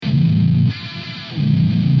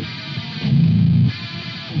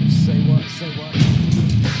Say what?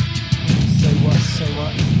 Say what? Say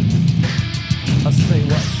what? I say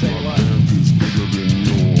what? Say what?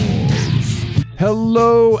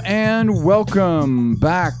 Hello and welcome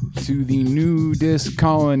back to the Nudist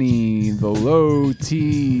Colony, the low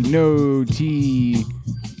T, no T.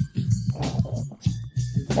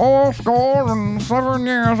 All scored 7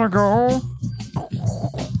 years ago.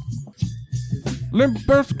 Limp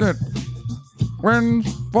Bizkit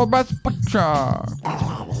wins for Best Picture.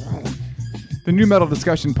 The New Metal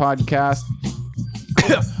Discussion Podcast.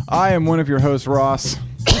 I am one of your hosts, Ross.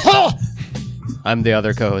 I'm the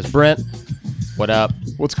other co-host, Brent. What up?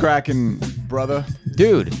 What's cracking, brother?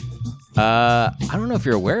 Dude, I don't know if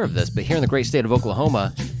you're aware of this, but here in the great state of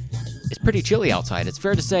Oklahoma, it's pretty chilly outside. It's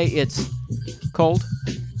fair to say it's cold.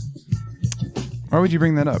 Why would you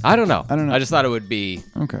bring that up? I don't know. I don't know. I just thought it would be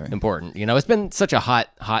Okay. important. You know, it's been such a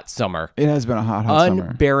hot summer. It has been a hot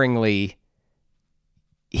summer. Unbearingly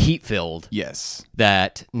heat-filled. Yes.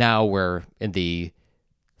 That now we're in the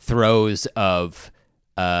throes of...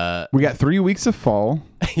 We got 3 weeks of fall.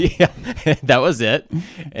 yeah, that was it.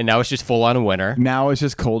 And now it's just full-on winter. Now it's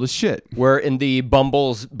just cold as shit. We're in the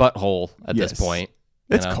bumble's butthole at this point.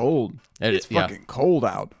 It's cold. It's fucking cold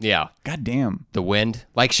out. Yeah. God damn. The wind.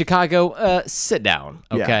 Like Chicago, sit down,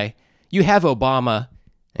 okay? Yeah. You have Obama.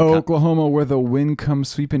 Oklahoma, where the wind comes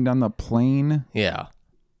sweeping down the plain. Yeah.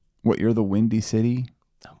 What, you're the windy city?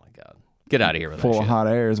 Oh, my God. Get out of here with that Full shit. of hot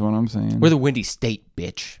air is what I'm saying. We're the windy state,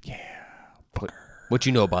 bitch. Yeah. What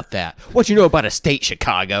you know about that? What you know about a state,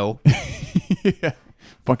 Chicago? Yeah.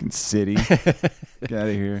 Fucking city. Get out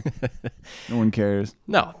of here. No one cares.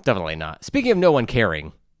 No, definitely not. Speaking of no one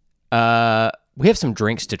caring, we have some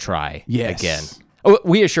drinks to try again. Oh,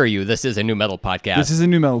 we assure you, this is a new metal podcast. This is a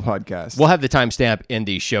new metal podcast. We'll have the timestamp in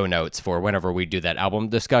the show notes for whenever we do that album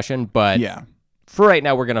discussion. But yeah. For right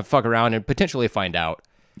now, we're going to fuck around and potentially find out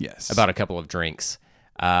Yes. about a couple of drinks.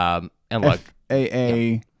 And look.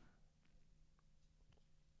 FAA.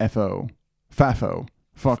 FO. FAFO.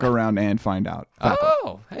 Fuck around and find out. FAFO.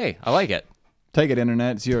 Oh, hey, I like it. Take it,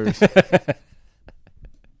 internet. It's yours.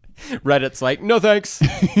 Reddit's like, no thanks.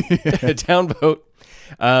 Downvote.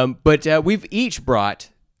 But we've each brought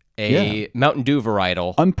a Mountain Dew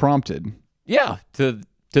varietal. Unprompted. Yeah, to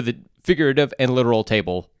the figurative and literal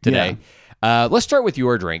table today. Yeah. Let's start with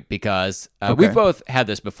your drink because we've both had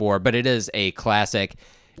this before, but it is a classic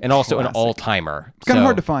and also an all-timer. It's kind of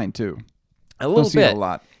hard to find, too. A little see bit. it a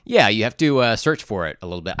lot. Yeah, you have to search for it a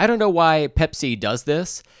little bit. I don't know why Pepsi does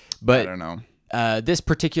this, but I don't know. This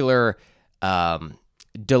particular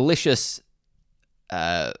delicious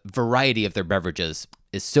variety of their beverages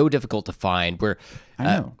is so difficult to find. We're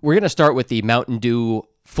going to start with the Mountain Dew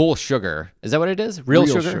Full Sugar. Is that what it is? Real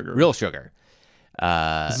sugar? Real sugar.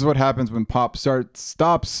 This is what happens when pop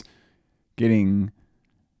stops getting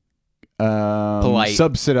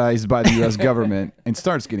subsidized by the U.S. government and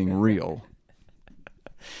starts getting real.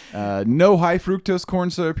 No high fructose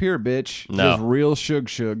corn syrup here, bitch. No. Just real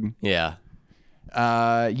shug. Yeah.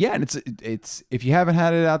 And it's if you haven't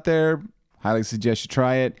had it out there, highly suggest you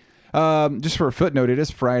try it. Just for a footnote, it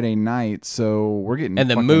is Friday night, so we're getting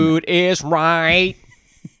and the mood is right.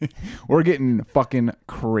 We're getting fucking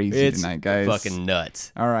crazy It's tonight, guys. Fucking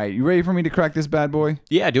nuts. All right, you ready for me to crack this bad boy?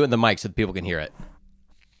 Yeah, do it in the mic so that people can hear it.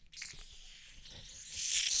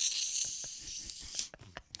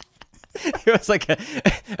 It was like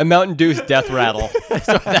a Mountain Dew's death rattle. That's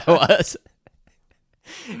what that was.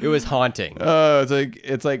 It was haunting. Oh,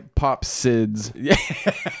 it's like Pop Sids. Yeah.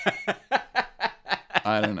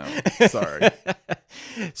 I don't know. Sorry.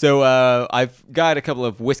 So I've got a couple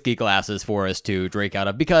of whiskey glasses for us to drink out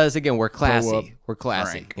of because again we're classy. We're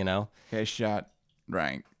classy, Rank. you know. Headshot.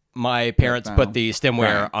 Rank. My parents Down. put the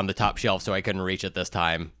stemware Right. on the top shelf, so I couldn't reach it this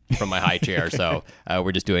time from my high chair. So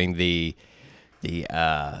we're just doing the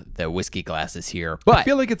whiskey glasses here. But I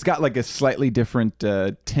feel like it's got like a slightly different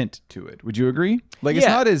tint to it. Would you agree? Like it's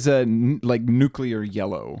Yeah. not as like nuclear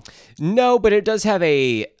yellow. no, but it does have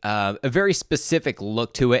a very specific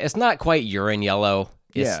look to it. It's not quite urine yellow.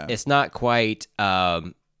 It's not quite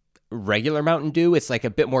regular Mountain Dew. It's like a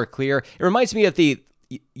bit more clear. It reminds me of the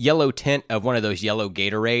yellow tint of one of those yellow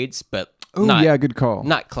Gatorades, but Oh not, yeah, good call.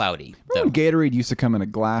 not cloudy. Remember when Gatorade used to come in a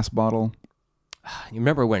glass bottle? You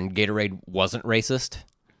remember when Gatorade wasn't racist?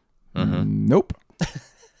 Nope.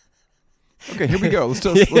 Okay, here we go. Let's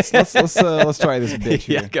try this bitch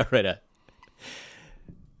here. Yeah, go right ahead.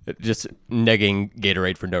 Just negging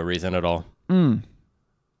Gatorade for no reason at all.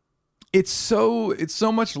 It's so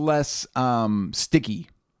much less sticky.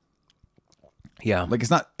 Yeah. Like it's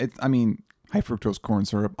not. I mean, high fructose corn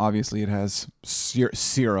syrup. Obviously, it has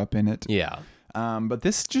syrup in it. Yeah. But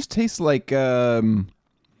this just tastes like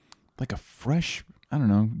like a fresh, I don't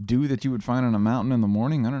know, dew that you would find on a mountain in the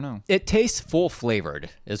morning. I don't know. It tastes full flavored,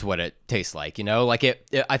 is what it tastes like. Like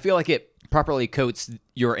I feel like it properly coats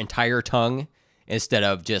your entire tongue instead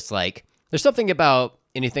of just like. There's something about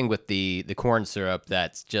anything with the corn syrup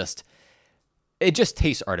that's just. It just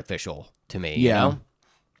tastes artificial to me. Yeah.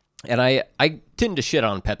 And I tend to shit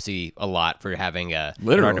on Pepsi a lot for having an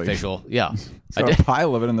Literally. artificial. Yeah. So a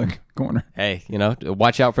pile of it in the corner. Hey,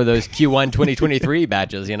 watch out for those Q1 2023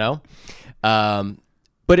 badges,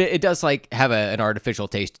 But it does like have an artificial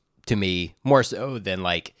taste to me more so than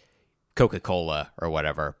like Coca-Cola or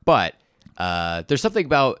whatever. But there's something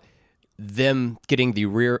about them getting the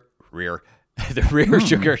rear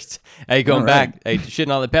sugars. Hey, going back. Hey,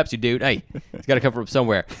 shitting on the Pepsi, dude. Hey, it's got to come from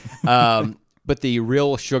somewhere. But the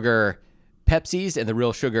real sugar Pepsis and the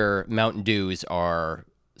real sugar Mountain Dews are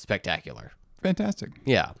spectacular. Fantastic.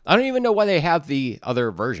 Yeah. I don't even know why they have the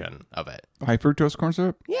other version of it. High fructose corn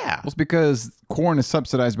syrup? Yeah. Well, it's because corn is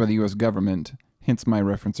subsidized by the U.S. government, hence my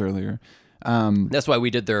reference earlier. That's why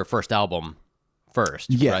we did their first album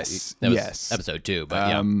first. Yes. Right? That was yes. episode 2, but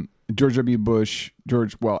yeah. George W. Bush,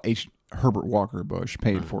 Herbert Walker Bush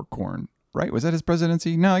paid for corn, right? Was that his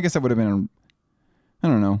presidency? No, I guess that would have been, I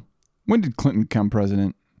don't know. When did Clinton come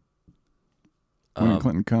president? When did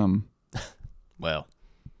Clinton come? Well.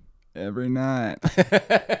 Every night.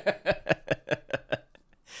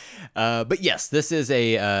 But yes, this is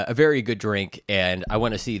a very good drink, and I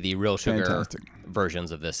want to see the real sugar Fantastic.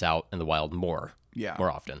 versions of this out in the wild more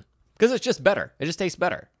often. Because it's just better. It just tastes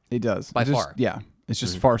better. It does. By far. Yeah. It's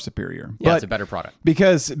just far superior. Yeah, but it's a better product.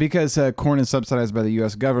 Because corn is subsidized by the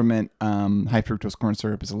U.S. government, high fructose corn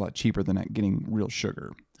syrup is a lot cheaper than getting real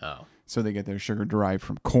sugar. Oh. So they get their sugar derived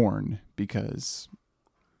from corn because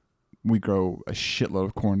we grow a shitload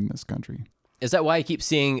of corn in this country. Is that why I keep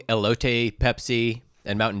seeing elote Pepsi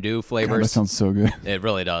and Mountain Dew flavors? God, that sounds so good. It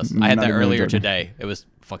really does. I had Not that even earlier joking. today. It was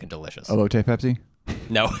fucking delicious. Elote Pepsi?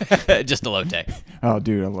 No, just elote. Oh,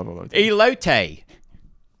 dude, I love elote. Elote.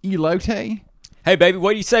 Elote? Hey, baby,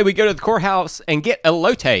 what do you say we go to the courthouse and get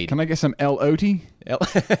elote? Can I get some L-O-T?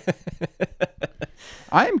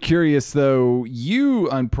 I am curious, though. You,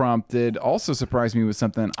 unprompted, also surprised me with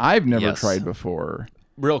something I've never tried before.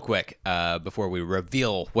 Real quick, before we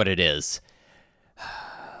reveal what it is.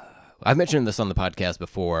 I've mentioned this on the podcast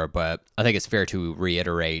before, but I think it's fair to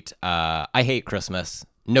reiterate. I hate Christmas.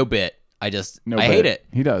 No bit. I hate it.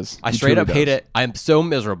 He does. I He straight truly up does. hate it. I'm so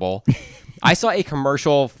miserable. I saw a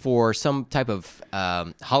commercial for some type of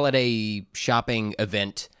holiday shopping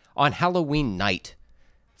event on Halloween night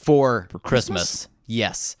for Christmas.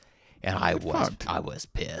 Yes. And I was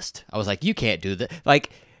pissed. I was like, you can't do that.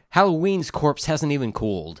 Like, Halloween's corpse hasn't even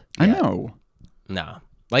cooled I yet. know. No.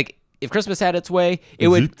 Like, if Christmas had its way, it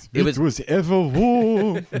was ever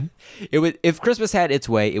war. if Christmas had its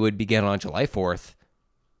way, it would begin on July 4th,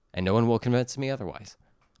 and no one will convince me otherwise.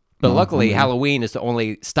 But luckily, Halloween is the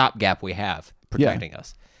only stopgap we have protecting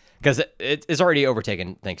us. Because it's already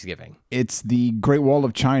overtaken Thanksgiving. It's the Great Wall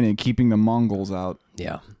of China keeping the Mongols out.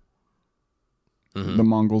 Yeah. The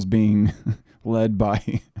Mongols being led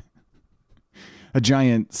by a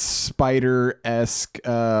giant spider-esque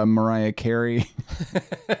Mariah Carey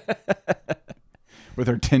with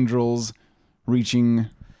her tendrils reaching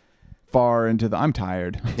far into the... I'm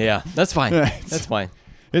tired. Yeah, that's fine. That's fine.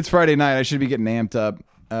 It's Friday night. I should be getting amped up.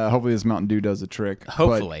 Hopefully this Mountain Dew does the trick.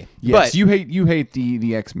 Hopefully. But, yes, But- you hate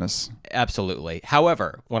the Xmas. Absolutely.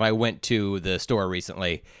 However, when I went to the store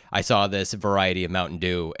recently, I saw this variety of Mountain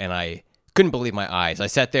Dew, and I couldn't believe my eyes. I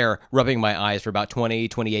sat there rubbing my eyes for about 20,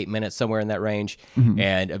 28 minutes, somewhere in that range,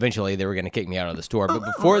 and eventually they were going to kick me out of the store. But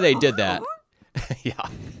before they did that... Yeah.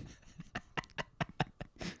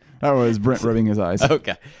 That was Brent rubbing his eyes.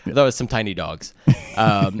 Okay. That was some tiny dogs.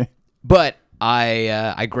 But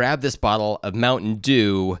I grabbed this bottle of Mountain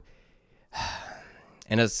Dew,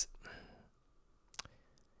 and it's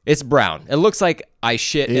brown. It looks like I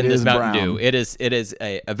shit in this Mountain Dew. It is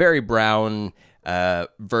a very brown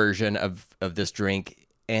version of this drink,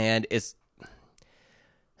 and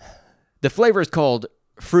the flavor is called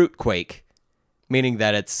Fruit Quake, meaning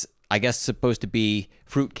that it's, I guess, supposed to be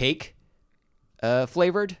fruit cake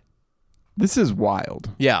flavored. This is wild.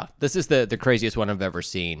 Yeah, this is the craziest one I've ever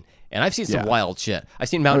seen. And I've seen some wild shit. I've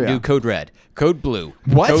seen Mountain yeah. Dew Code Red, Code Blue,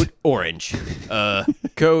 What? Code Orange,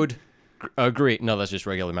 Code Green. No, that's just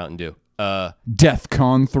regular Mountain Dew.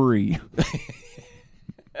 DEFCON 3.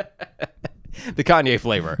 The Kanye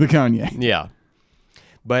flavor. The Kanye. Yeah.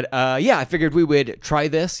 But yeah, I figured we would try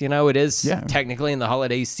this. You know, it is Yeah. technically in the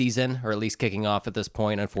holiday season, or at least kicking off at this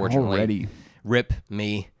point, unfortunately. Already. Rip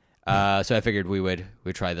me. So I figured we'd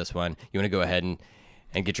try this one. You want to go ahead and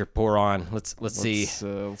and get your pour on. Let's see.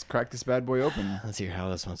 Let's crack this bad boy open. Let's hear how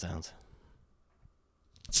this one sounds.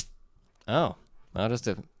 Oh, well, just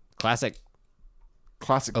a classic.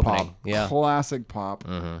 Classic Opening, pop. yeah. Classic pop.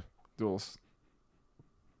 Mm-hmm. Duels.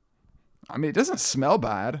 I mean, it doesn't smell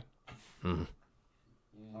bad. Mm.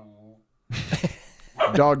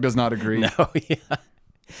 Dog does not agree. No, yeah.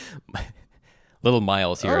 Little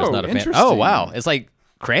Miles here is Oh, not a fan. interesting. Oh, wow. It's like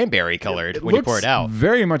cranberry colored when you pour it out.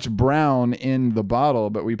 Very much brown in the bottle,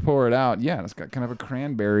 but we pour it out. Yeah, it's got kind of a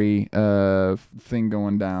cranberry thing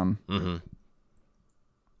going down. Mm-hmm.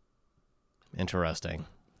 Interesting.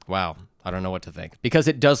 Wow. I don't know what to think. Because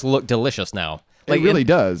it does look delicious now. It really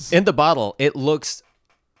does. In the bottle, it looks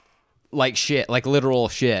like shit, like literal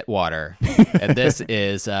shit water. And this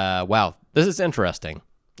is, wow, this is interesting.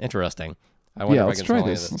 Interesting. I wonder if I let's can try smell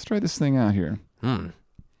any of this. Let's try this thing out here. I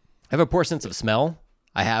have a poor sense of smell.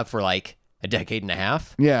 I have for like a decade and a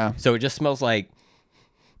half. Yeah. So it just smells like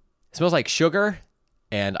sugar,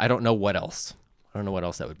 and I don't know what else. I don't know what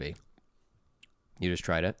else that would be. You just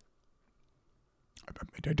tried it?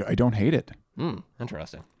 I don't hate it.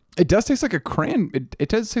 Interesting. It does taste like it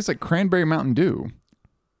does taste like cranberry Mountain Dew.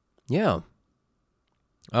 Yeah.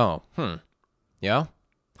 Oh, Yeah?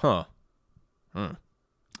 Huh.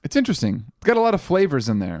 It's interesting. It's got a lot of flavors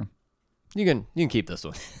in there. You can keep this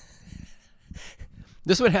one.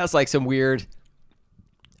 This one has like some weird,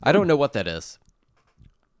 I don't know what that is.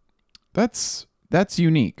 That's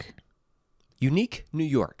unique. Unique New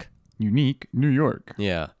York. Unique New York.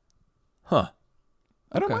 Yeah. Huh.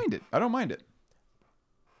 I don't Okay. mind it. I don't mind it.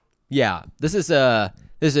 Yeah. This is a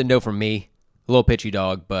no from me. A little pitchy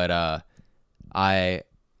dog, but I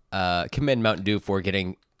commend Mountain Dew for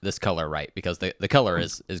getting this color right because the color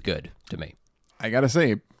is good to me. I gotta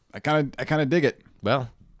say, I kind of dig it. Well,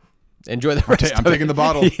 enjoy the rest. I'm taking the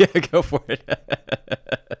bottle. Yeah, go for it.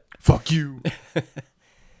 Fuck you.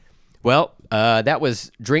 Well, that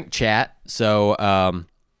was drink chat. So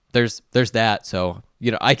there's that. So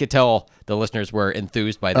I could tell the listeners were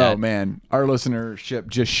enthused by that. Oh man, our listenership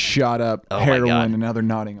just shot up. Oh, my Heroin, God. and now they're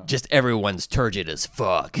nodding on. Just everyone's turgid as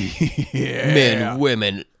fuck. Yeah. Men,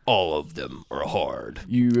 women, all of them are hard.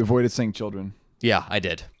 You avoided saying children. Yeah, I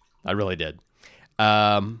did. I really did.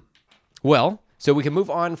 Well, so we can move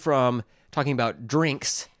on from talking about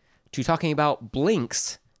drinks to talking about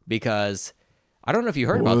blinks because I don't know if you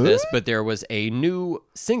heard about this, but there was a new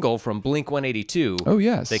single from Blink-182. Oh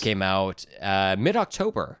yes. That came out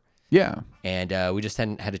mid-October. Yeah. And we just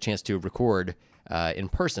hadn't had a chance to record in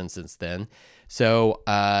person since then. So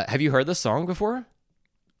have you heard this song before?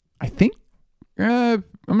 I think I'm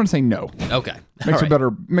gonna say no. Okay. Makes for All right.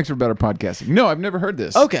 better podcasting. No, I've never heard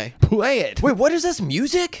this. Okay. Play it. Wait, what is this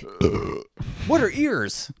music? What are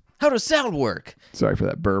ears? How does sound work? Sorry for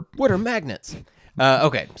that burp. What are magnets?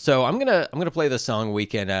 Okay, so I'm gonna play this song. We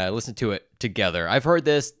can listen to it together. I've heard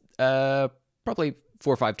this probably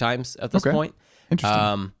 4 or 5 times at this Okay. point.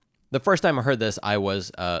 Interesting. The first time I heard this, I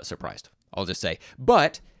was surprised. I'll just say,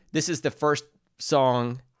 but this is the first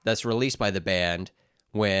song that's released by the band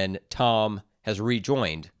when Tom has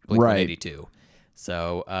rejoined Blink-182.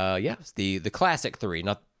 So yeah, it's the classic 3,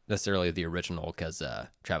 not necessarily the original because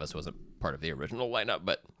Travis wasn't part of the original lineup,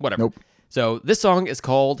 but whatever. Nope. So this song is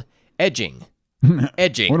called Edging.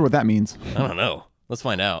 Edging. I wonder what that means. I don't know. Let's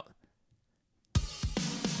find out.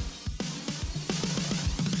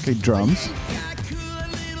 Okay, drums.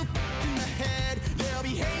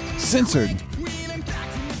 Censored.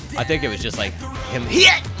 I think it was just like him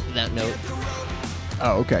hit that note.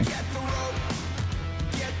 Oh, okay.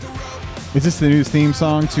 Is this the new theme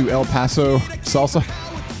song to El Paso Salsa?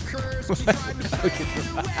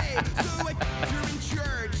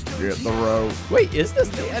 Get the row. Wait, is this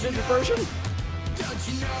the edited version?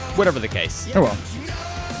 Whatever the case. Oh well.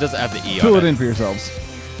 It doesn't have the E Fill on it it. in for yourselves.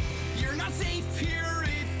 You're not safe here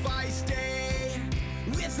if I stay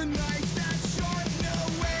with a knife that's sharp. No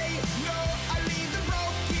way, no, I leave the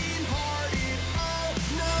broken hearted. Oh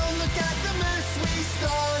no, look at the mess we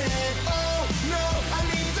started. Oh no, I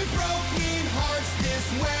leave the broken hearts this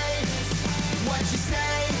way. What you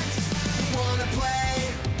say? Wanna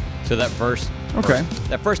play? So that Okay.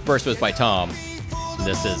 that first verse was by Tom.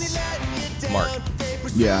 This is Mark.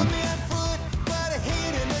 Yeah.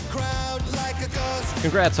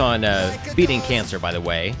 Congrats on beating cancer, by the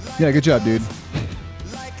way. Yeah, good job, dude.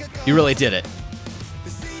 You really did it.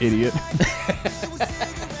 Idiot.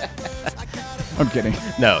 I'm kidding.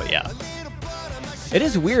 No, yeah. It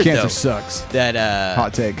is weird Cancer though sucks. that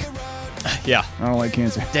Hot take. yeah. I don't like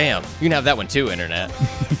cancer. Damn, you can have that one too, internet.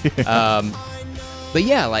 But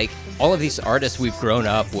yeah, like all of these artists we've grown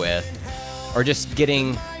up with are just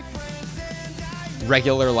getting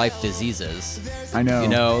regular life diseases. I know. You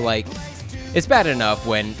know, like, it's bad enough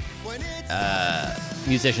when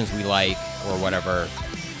musicians we like or whatever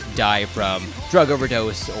die from drug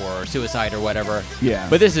overdose or suicide or whatever. Yeah.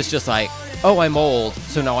 But this is just like, oh, I'm old,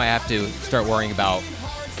 so now I have to start worrying about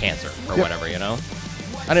cancer or whatever, you know?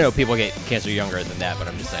 I don't know if people get cancer younger than that, but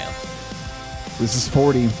I'm just saying. This is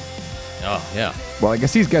 40. Oh, yeah. Well, I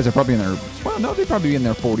guess these guys are probably in their... Well, no, they'd probably be in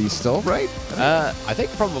their 40s still, right? I think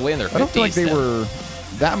probably in their 50s. I don't feel like they still. were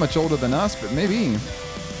that much older than us, but maybe.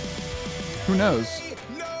 Who knows?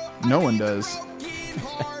 No one does.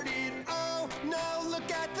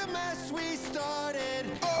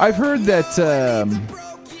 I've heard that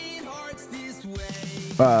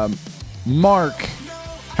Mark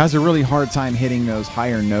has a really hard time hitting those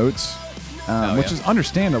higher notes, which is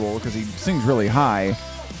understandable because he sings really high.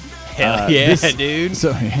 Hell yeah, dude.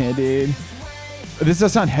 So, yeah, dude. This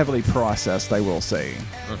does sound heavily processed, I will say.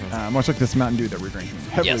 Much like this Mountain Dew that we're drinking.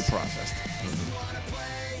 Heavily processed.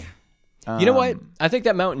 You know what? I think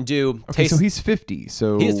that Mountain Dew Okay, tastes... so he's 50.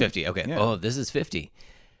 So He is 50. Okay. Yeah. Oh, this is 50.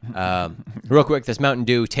 Real quick, this Mountain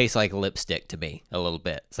Dew tastes like lipstick to me a little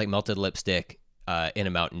bit. It's like melted lipstick in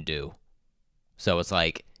a Mountain Dew. So it's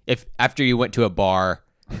like if after you went to a bar,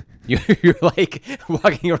 you're like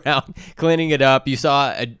walking around cleaning it up. You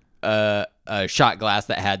saw a shot glass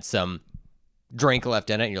that had some drink left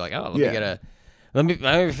in it, and you're like, oh, let me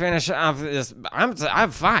finish off this.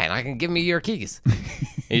 I'm fine. I can give me your keys.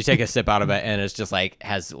 And you take a sip out of it, and it's just like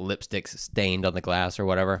has lipstick stained on the glass or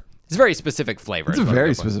whatever. It's a very specific flavor. It's a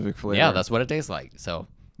very specific flavor. Yeah, that's what it tastes like. So,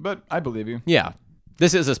 But I believe you. yeah,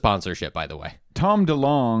 this is a sponsorship, by the way. Tom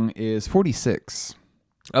DeLonge is 46.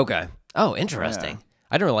 Okay. Oh, interesting. Yeah.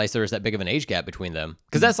 I didn't realize there was that big of an age gap between them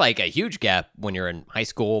because that's like a huge gap when you're in high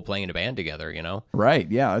school playing in a band together. You know. Right.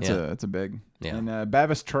 Yeah. It's a big. Yeah. And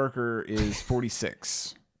Bavis Charker is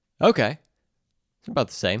 46. Okay. It's about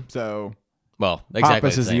the same. So Well, exactly.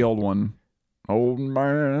 Hoppus is same. the old one. Old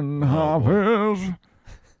man Hoppus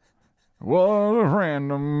was a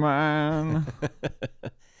friend of mine.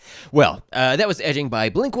 Well, that was Edging by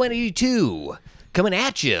Blink-182 coming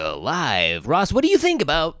at you live. Ross, what do you think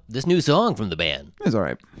about this new song from the band? It's all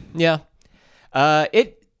right. Yeah.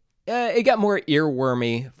 It got more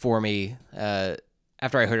earwormy for me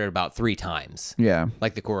after I heard it about 3 times. Yeah.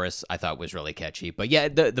 Like the chorus I thought was really catchy. But yeah,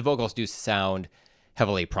 the vocals do sound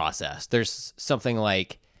heavily processed. There's something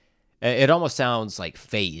like, it almost sounds like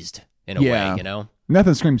phased in a way, you know?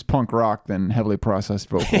 Nothing screams punk rock than heavily processed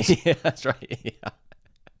vocals. Yeah, that's right. Yeah.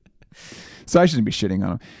 So I shouldn't be shitting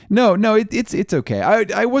on them. No, it's okay.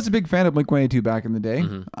 I was a big fan of Blink-182 back in the day.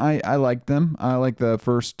 Mm-hmm. I liked them. I like the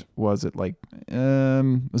first, was it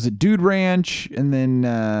Dude Ranch and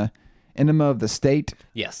then Enema of the State?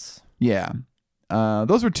 Yes. Yeah.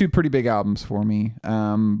 Those were 2 pretty big albums for me.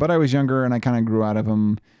 But I was younger and I kind of grew out of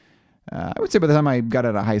them. I would say by the time I got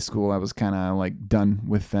out of high school, I was kind of like done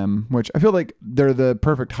with them, which I feel like they're the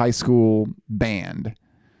perfect high school band.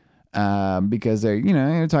 Because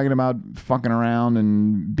they're talking about fucking around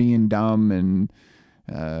and being dumb and,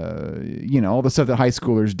 all the stuff that high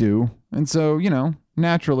schoolers do. And so,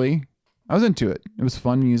 naturally I was into it. It was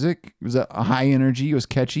fun music. It was a high energy. It was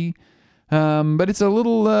catchy. But it's a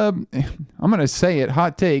little, I'm going to say it,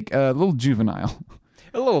 hot take, a little juvenile.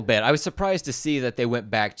 A little bit. I was surprised to see that they went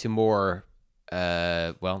back to more,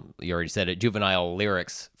 well, you already said it, juvenile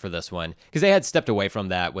lyrics for this one. Because they had stepped away from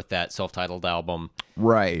that with that self-titled album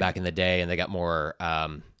Right. back in the day, and they got more,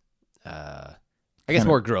 I guess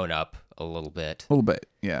more grown up a little bit. A little bit,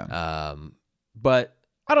 yeah. But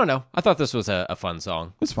I don't know. I thought this was a fun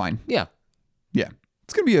song. It's fine. Yeah. Yeah.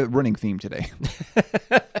 It's going to be a running theme today.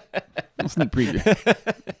 Sneak preview.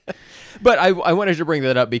 But I wanted to bring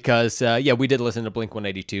that up because, we did listen to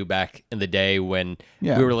Blink-182 back in the day when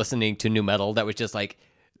we were listening to new metal. That was just like,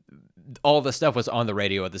 all the stuff was on the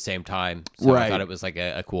radio at the same time. So I thought it was like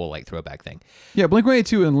a cool like throwback thing. Yeah,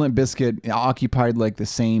 Blink-182 and Limp Bizkit occupied like the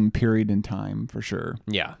same period in time for sure.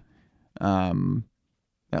 Yeah.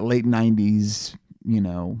 That late 90s,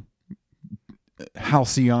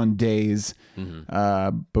 halcyon days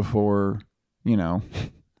before,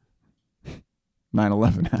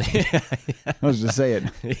 9/11 happened. I was just say it.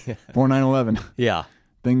 Before 9/11. Yeah.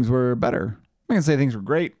 Things were better. I can say things were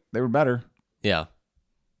great. They were better. Yeah.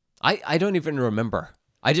 I don't even remember.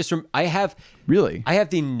 I have Really? I have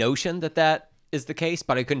the notion that is the case,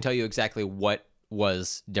 but I couldn't tell you exactly what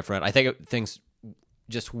was different. I think things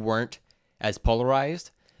just weren't as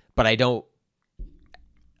polarized, but I don't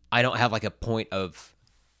have like I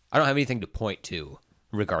don't have anything to point to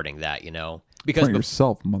regarding that, because Point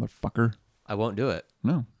yourself, motherfucker. I won't do it.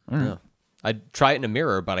 No. All right. No. I'd try it in a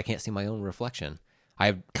mirror, but I can't see my own reflection.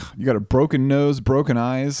 I've You got a broken nose, broken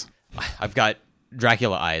eyes. got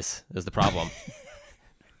Dracula eyes is the problem.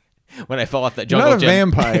 When I fell off that You're jungle not a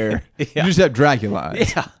gym. vampire. Yeah. You just have Dracula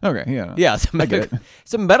eyes. Yeah. Okay, yeah. Yeah, it's I get it.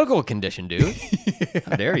 it's a medical condition, dude.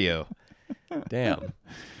 How dare you? Damn.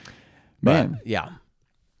 Man. But, yeah.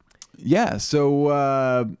 Yeah,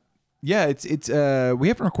 so yeah, it's we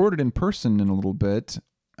haven't recorded in person in a little bit.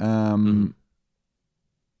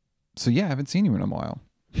 So yeah, I haven't seen you in a while.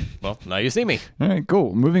 Well, now you see me. All right,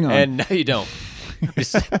 cool. Moving on. And now you don't.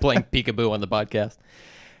 Just playing peekaboo on the podcast.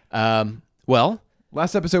 Well,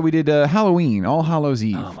 Last episode we did Halloween, All Hallows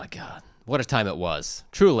Eve. oh my God. What a time it was.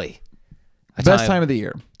 Truly. A Best time of the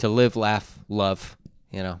year. to live, laugh, love,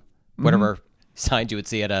 whatever signs you would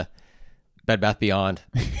see at a Bed Bath Beyond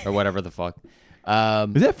or whatever the fuck.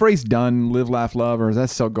 Is that phrase done, live, laugh, love, or is that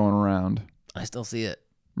still going around? I still see it.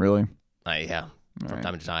 Really? Yeah. From right.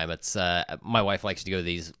 time to time. It's my wife likes to go to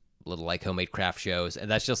these little like homemade craft shows, and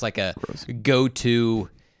that's just like a go-to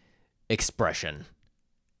expression.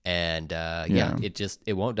 And Yeah.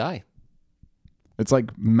 it won't die. It's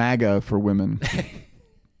like MAGA for women.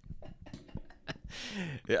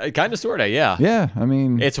 Kind of, sort of, yeah. Yeah, I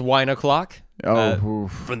mean, It's wine o'clock.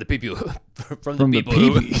 oof. From the people, from From the the people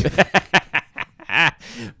who, peepee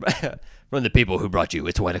from the people who brought you.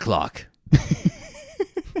 It's wine o'clock.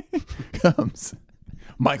 comes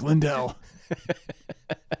Mike Lindell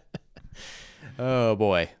Oh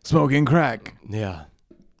boy, smoking crack yeah.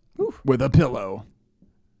 with a pillow.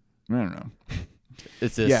 I don't know.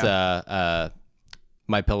 It's this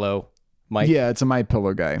My Pillow, Mike. Yeah, it's a My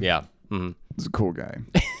Pillow guy. Yeah. Mm-hmm. He's a cool guy.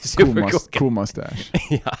 Super cool guy. Cool mustache.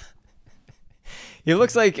 Yeah. He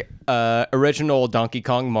looks like original Donkey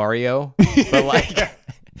Kong Mario, but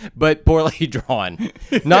but poorly drawn.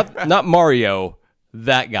 Not Mario,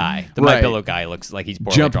 that guy. The My Right. Pillow guy looks like he's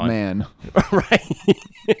poorly Jump drawn. Man. Right.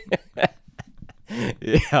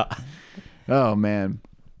 Yeah. Oh man.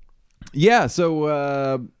 Yeah.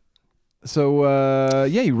 So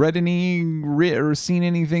yeah. You read or seen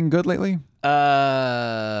anything good lately?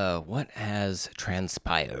 What has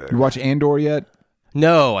transpired? You watch Andor yet?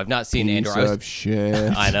 No, I've not seen Piece Andor. of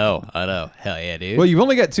shit. I know. Hell yeah, dude. Well, you've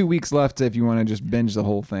only got 2 weeks left if you want to just binge the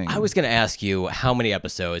whole thing. I was going to ask you how many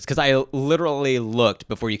episodes, because I literally looked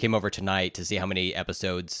before you came over tonight to see how many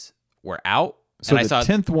episodes were out. So and the I saw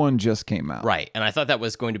 10th one just came out. Right. And I thought that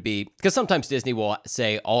was going to be, because sometimes Disney will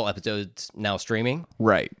say all episodes now streaming.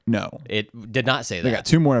 Right. No. It did not say that. They got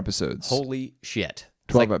 2 more episodes. Holy shit.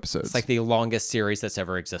 12 episodes. It's like the longest series that's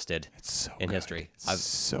ever existed so in good. history. I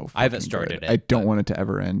haven't started it, I don't but- want it to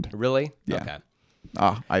ever end. Really? Yeah.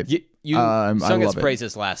 Okay. You I sung its love it.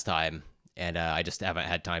 praises last time, and I just haven't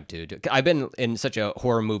had time to do. I've been in such a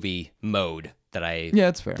horror movie mode that I Yeah,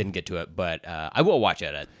 that's fair. didn't get to it, but I will watch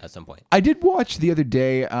it at some point. I did watch the other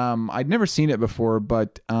day. I'd never seen it before,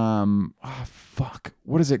 but fuck,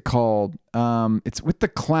 what is it called? It's with the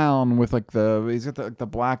clown with like he's got the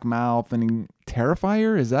black mouth and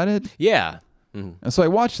Terrifier. Is that it? Yeah. Mhm. And so I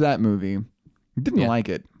watched that movie. Didn't like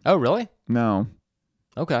it. Oh, really? No,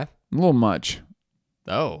 Okay. a little much.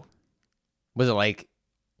 Oh, was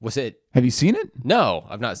it? Have you seen it? No,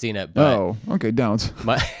 I've not seen it. But Oh, okay, don't.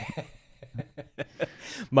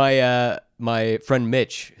 my friend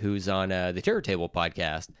Mitch, who's on the Terror Table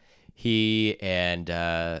podcast, he and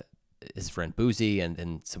his friend Boozy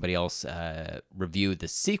and somebody else reviewed the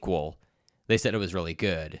sequel. They said it was really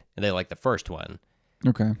good, and they liked the first one.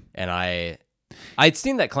 Okay. And I'd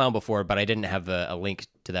seen that clown before, but I didn't have a link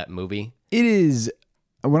to that movie. It is,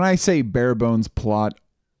 when I say bare bones plot,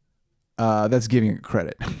 that's giving it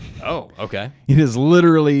credit. Oh, okay. It is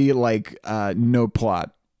literally like no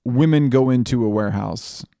plot. Women go into a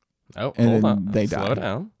warehouse. Oh, And hold then on. they Slow die.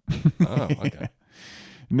 down. Oh, okay.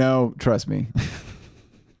 No, trust me.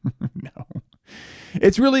 No.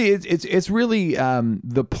 It's really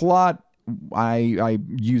the plot. I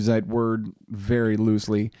use that word very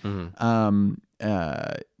loosely. Mm-hmm.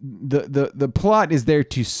 The plot is there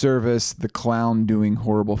to service the clown doing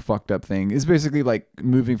horrible fucked up thing. It's basically like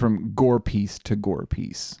moving from gore piece to gore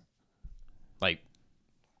piece. Like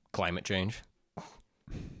climate change.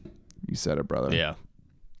 You said it, brother. Yeah.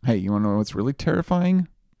 Hey, you want to know what's really terrifying?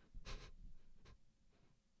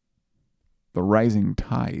 The rising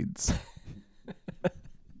tides.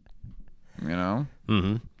 You know?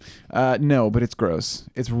 Mm-hmm. No, but it's gross.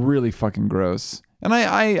 It's really fucking gross. And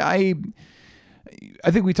I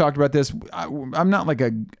think we talked about this. I'm not like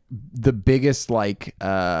the biggest like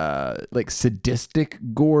sadistic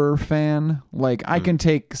gore fan. Like I can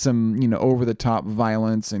take some, over the top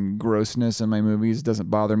violence and grossness in my movies. It doesn't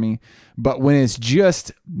bother me. But when it's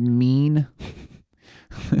just mean,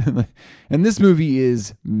 and this movie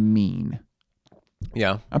is mean.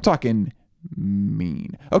 Yeah. I'm talking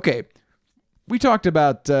mean. Okay. We talked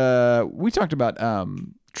about True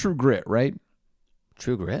Grit, right?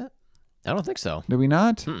 True Grit? I don't think so. Did we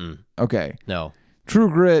not? Mm-mm. Okay. No. True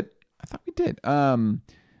Grit. I thought we did.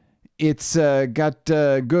 It's got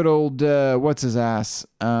good old what's his ass?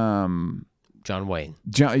 John Wayne.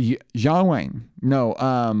 John Wayne.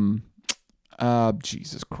 No.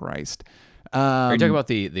 Jesus Christ. Are you talking about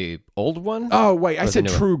the old one? Oh wait, I Or the said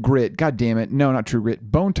new True Grit. God damn it! No, not True Grit.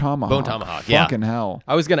 Bone Tomahawk. Bone Tomahawk, yeah. Fucking hell.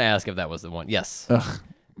 I was gonna ask if that was the one. Yes. Ugh,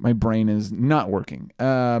 my brain is not working.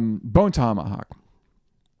 Bone Tomahawk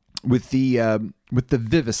with the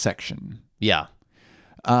vivisection. Yeah.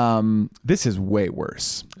 This is way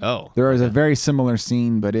worse. Oh. There is a very similar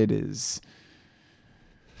scene, but it is.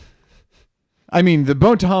 I mean, the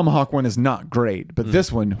Bone Tomahawk one is not great, but this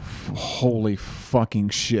one, holy fucking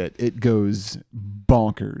shit, it goes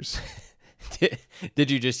bonkers. Did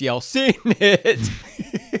you just yell, "Seen it"?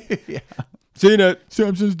 Yeah. Seen it.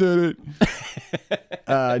 Simpsons did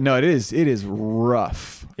it. No, it is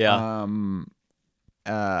rough. Yeah.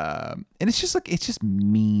 And it's just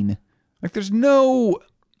mean. Like there's no,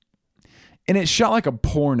 and it's shot like a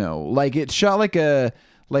porno. Like it's shot like a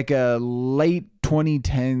late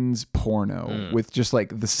 2010s porno with just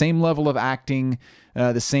like the same level of acting,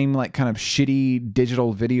 the same like kind of shitty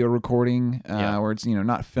digital video recording, where it's,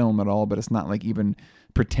 not film at all, but it's not like even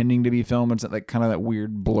pretending to be film. It's like kind of that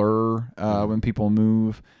weird blur when people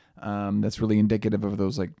move. That's really indicative of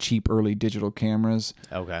those like cheap early digital cameras.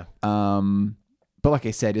 Okay. But like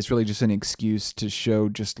I said, it's really just an excuse to show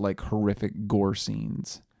just like horrific gore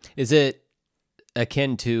scenes. Is it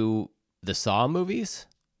akin to the Saw movies,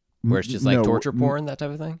 where it's just like No, torture porn, that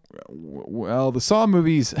type of thing? Well, the Saw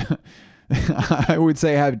movies, I would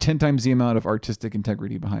say, have 10 times the amount of artistic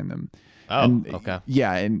integrity behind them. Oh, And, okay.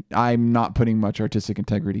 Yeah, and I'm not putting much artistic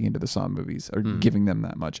integrity into the Saw movies or giving them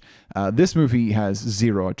that much. This movie has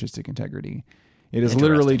zero artistic integrity. It is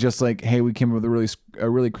literally just like, hey, we came up with a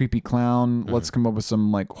really creepy clown. Let's come up with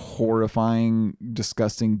some like horrifying,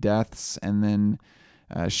 disgusting deaths, and then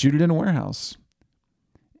shoot it in a warehouse.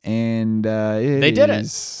 And They did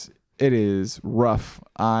it. It is rough.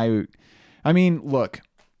 I mean, look,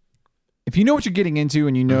 if you know what you're getting into,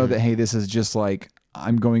 and you know that, hey, this is just like,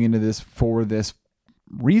 I'm going into this for this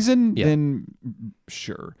reason, then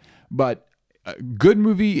sure. But a good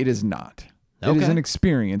movie, it is not. It is Okay. an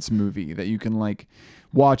experience movie that you can like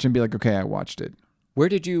watch and be like, okay, I watched it. Where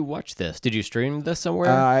did you watch this? Did you stream this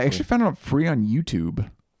somewhere? I actually found it free on YouTube.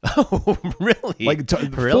 Oh, really? Like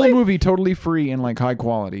Really? full movie, totally free and like high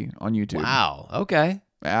quality on YouTube. Wow. Okay.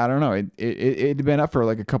 I don't know. It'd been up for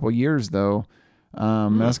like a couple years though.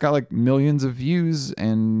 And it's got like millions of views,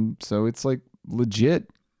 and so it's like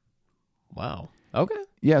legit. Wow. Okay.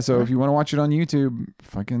 Yeah, so if you want to watch it on YouTube,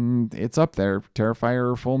 fucking, it's up there.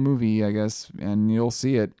 Terrifier full movie, I guess, and you'll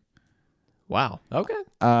see it. Wow. Okay.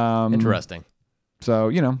 Um, Interesting.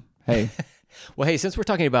 So, hey. Well, hey, since we're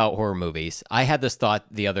talking about horror movies, I had this thought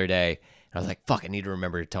the other day, and I was like, fuck, I need to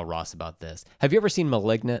remember to tell Ross about this. Have you ever seen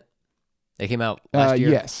 *Malignant*? It came out last year?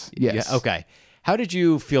 Yes. Yeah, okay. How did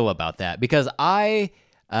you feel about that? Because and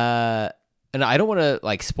I don't want to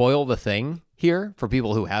like spoil the thing here for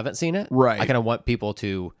people who haven't seen it. Right. I kind of want people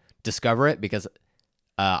to discover it because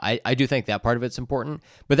I do think that part of it's important.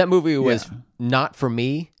 But that movie was not for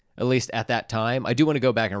me, at least at that time. I do want to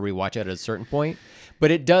go back and rewatch it at a certain point.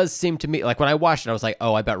 But it does seem to me, like when I watched it, I was like,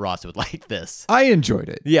 oh, I bet Ross would like this. I enjoyed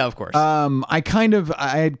it. Yeah, of course. I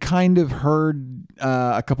had kind of heard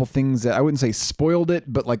a couple things that I wouldn't say spoiled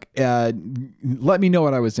it, but like let me know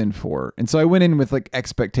what I was in for. And so I went in with like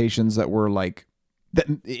expectations that were like, that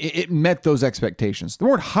it met those expectations. They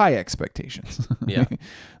weren't high expectations. Yeah.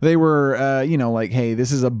 They were, like, hey,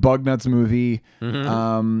 this is a bug nuts movie.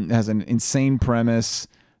 It has an insane premise.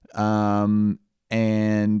 And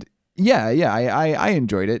I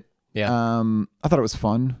enjoyed it. Yeah. I thought it was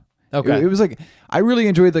fun. Okay. It was like, I really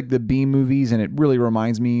enjoyed like the B movies, and it really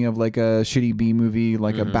reminds me of like a shitty B movie,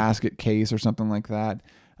 like a Basket Case or something like that.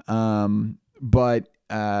 But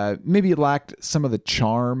maybe it lacked some of the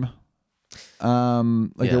charm.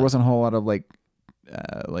 There wasn't a whole lot of like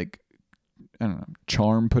I don't know,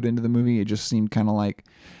 charm put into the movie. It just seemed kind of like,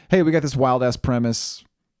 hey, we got this wild ass premise.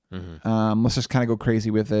 Let's just kind of go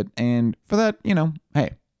crazy with it. And for that, hey,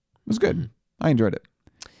 it was good. I enjoyed it.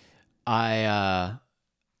 I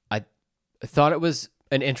thought it was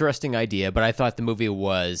an interesting idea, but I thought the movie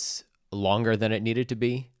was longer than it needed to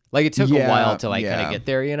be. Like it took a while to like kind of get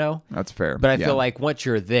there, That's fair. But I feel like once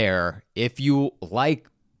you're there, if you like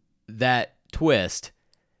that twist,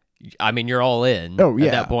 I mean, you're all in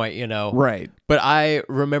at that point, Right. But I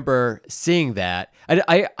remember seeing that.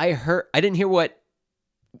 I didn't hear what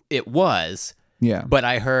it was, Yeah. but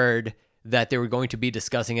I heard that they were going to be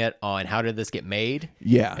discussing it on how did this get made.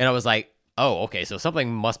 Yeah. And I was like, oh, okay, so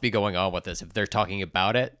something must be going on with this if they're talking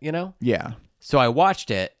about it, you know? Yeah. So I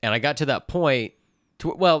watched it, and I got to that point,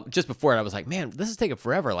 just before it, I was like, man, this is taking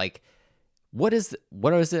forever. Like, what is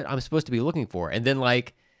it I'm supposed to be looking for? And then,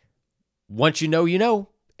 like, once you know, you know.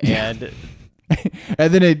 And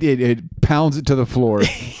And then it pounds it to the floor.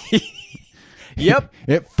 yep.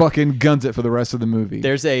 It fucking guns it for the rest of the movie.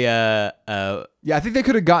 There's a Yeah, I think they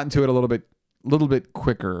could have gotten to it a little bit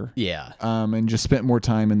quicker. yeah. And just spent more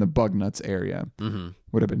time in the bug nuts area. Mm-hmm.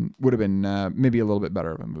 Would have been maybe a little bit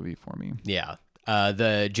better of a movie for me. Yeah.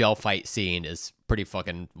 The gel fight scene is pretty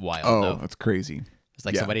fucking wild. Oh, though. that's crazy. It's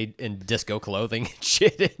like yeah. somebody in disco clothing and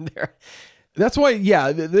shit in there. That's why,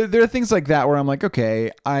 yeah, there are things like that where I'm like,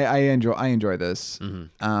 okay, I enjoy this.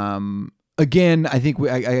 Mm-hmm. Again, I think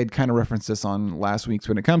I had kind of referenced this on last week's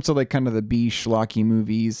when it comes to like kind of the B schlocky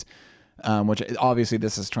movies, which obviously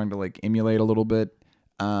this is trying to like emulate a little bit.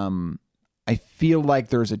 I feel like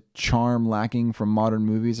there's a charm lacking from modern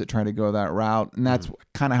movies that try to go that route. And that's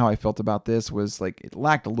kind of how I felt about this, was like it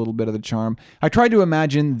lacked a little bit of the charm. I tried to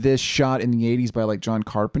imagine this shot in the 80s by like John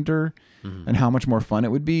Carpenter and how much more fun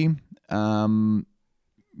it would be.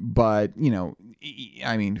 But you know,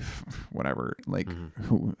 I mean, whatever, like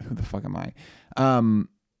who the fuck am I?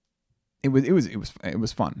 It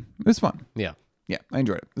was fun. It was fun. Yeah. Yeah. I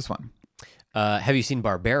enjoyed it. It was fun. Have you seen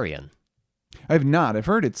Barbarian? I have not. I've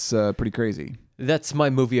heard it's pretty crazy. That's my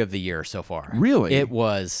movie of the year so far. Really? It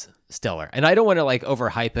was stellar. And I don't want to like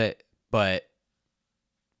overhype it, but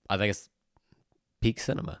I think it's peak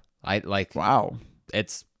cinema. Wow.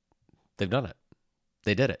 They've done it.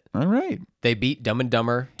 They did it. All right. They beat Dumb and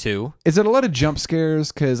Dumber 2. Is it a lot of jump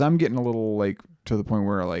scares? Because I'm getting a little like to the point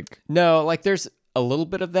where like No, like there's a little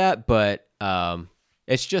bit of that, but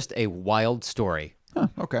it's just a wild story. huh,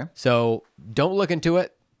 okay. So don't look into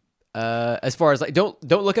it. As far as like don't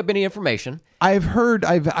look up any information. I've heard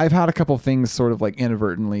I've had a couple things sort of like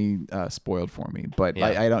inadvertently spoiled for me, but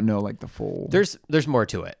Yeah. I don't know like the full. There's more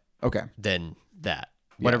to it Okay. than that.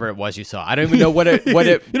 Whatever it was you saw. I don't even know what it You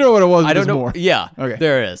know what it was? I don't There's know. More. Yeah. Okay.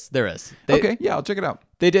 There is. Okay. Yeah, I'll check it out.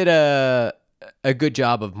 They did a good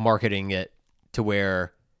job of marketing it to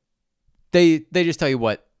where they just tell you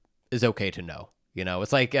what is okay to know. You know,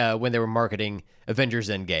 it's like when they were marketing Avengers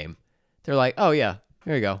Endgame. They're like, oh yeah,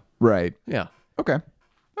 here you go. Right. Yeah. Okay.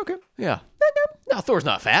 Okay. Yeah. No, Thor's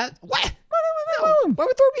not fat. What? No. Why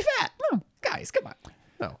would Thor be fat? No. Guys, come on.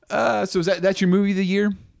 No. So is that's your movie of the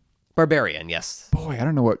year? Barbarian, yes. Boy, I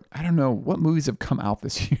don't know what movies have come out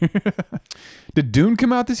this year. Did Dune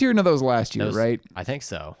come out this year? No, that was last year, right? I think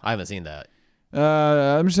so. I haven't seen that.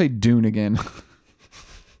 I'm just say Dune again.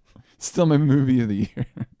 Still my movie of the year.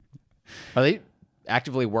 Are they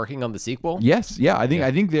actively working on the sequel? Yes, yeah. I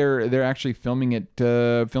think they're actually filming it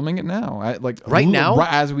now. Right now?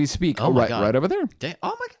 right as we speak. Oh my God. Right over there.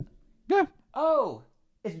 Oh my God. Yeah. Oh,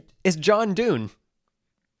 it's John Dune.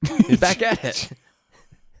 He's back at it.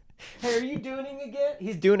 Hey, are you Dooning again?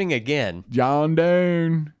 He's Dooning again. John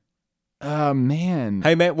Dune. Oh man.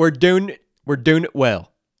 Hey man, we're doing it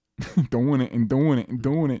well. doing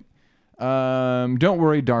it. Don't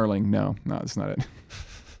worry, darling. No, that's not it.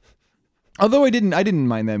 Although I didn't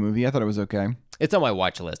mind that movie. I thought it was okay. It's on my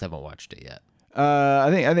watch list. I haven't watched it yet. I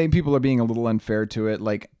think people are being a little unfair to it.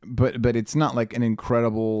 Like, but it's not like an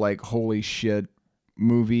incredible like holy shit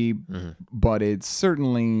movie. Mm-hmm. But it's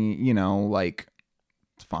certainly like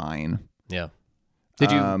it's fine. Yeah.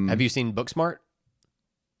 Did you have you seen Booksmart?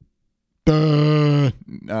 No.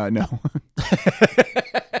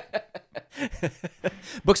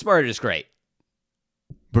 Booksmart is great.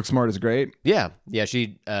 Booksmart is great. Yeah.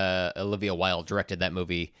 She Olivia Wilde directed that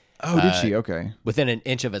movie. Oh, did she? Okay. Within an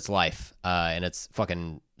inch of its life, and it's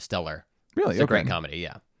fucking stellar. Really? It's a great comedy.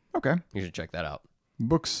 Yeah. Okay. You should check that out.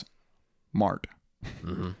 Booksmart.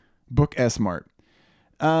 Mm-hmm. Book S-Mart.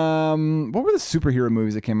 What were the superhero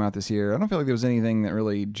movies that came out this year? I don't feel like there was anything that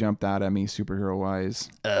really jumped out at me superhero wise.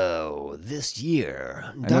 Oh, this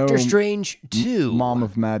year, Doctor Strange 2, Mom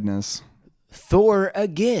of Madness, Thor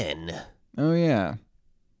again. Oh yeah,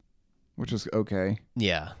 which was okay.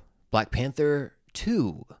 Yeah, Black Panther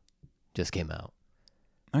 2 just came out.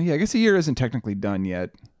 Oh yeah, I guess the year isn't technically done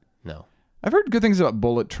yet. No, I've heard good things about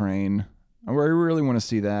Bullet Train. I really want to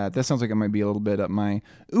see that. That sounds like it might be a little bit up my.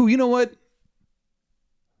 Ooh, you know what?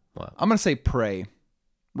 What? I'm gonna say Prey.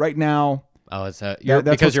 Right now. Oh, it's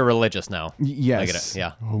because you're religious now. Yes. I get it.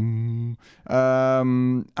 Yeah.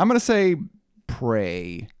 I'm gonna say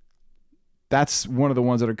Prey. That's one of the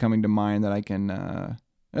ones that are coming to mind that I can.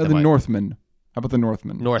 The Northman. How about the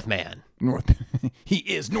Northman? Northman. He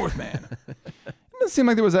is Northman. doesn't seem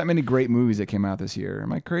like there was that many great movies that came out this year.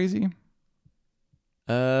 Am I crazy?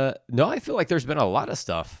 No, I feel like there's been a lot of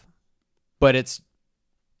stuff, but it's.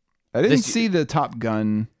 I didn't see the Top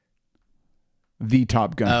Gun. The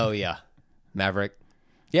Top Gun. Oh yeah, Maverick.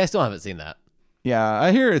 Yeah, I still haven't seen that. Yeah,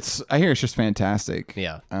 I hear it's just fantastic.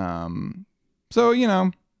 Yeah. So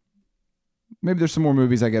maybe there's some more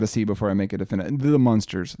movies I got to see before I make a definite. The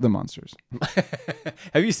Monsters.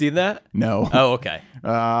 Have you seen that? No. Oh, okay.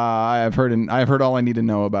 I've heard all I need to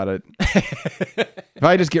know about it. If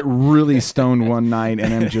I just get really stoned one night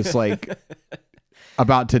and I'm just like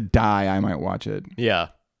about to die, I might watch it. Yeah.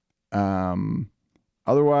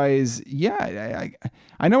 Otherwise, yeah,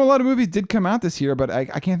 I know a lot of movies did come out this year, but I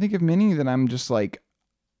can't think of many that I'm just like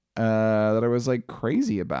that I was like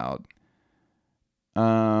crazy about.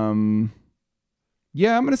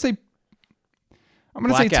 Yeah, I'm gonna say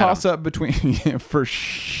toss up between yeah, for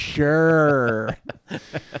sure. I'm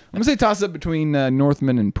gonna say toss up between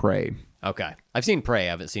Northman and Prey. Okay, I've seen Prey.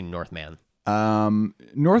 I haven't seen Northman.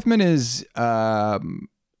 Northman is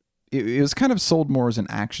it was kind of sold more as an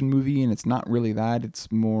action movie, and it's not really that. It's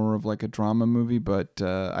more of like a drama movie, but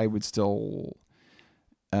I would still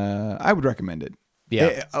I would recommend it.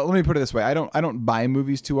 Yeah. Let me put it this way: I don't buy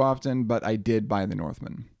movies too often, but I did buy The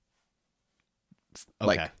Northman.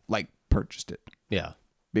 Okay. Like purchased it. Yeah.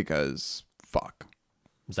 Because fuck.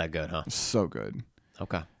 Is that good, huh? So good.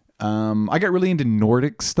 Okay. I got really into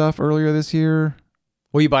Nordic stuff earlier this year.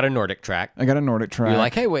 Well, you bought a Nordic track. I got a Nordic track. You're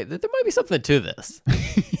like, hey, wait, there might be something to this.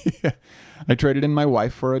 Yeah. I traded in my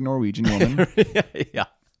wife for a Norwegian woman. Yeah.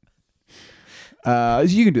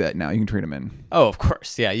 You can do that now. You can trade them in. Oh, of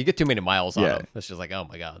course. Yeah, you get too many miles on Yeah. them. It's just like, oh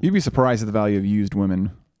my god. You'd be surprised at the value of used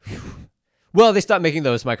women. Well, they stopped making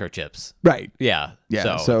those microchips. Right. Yeah.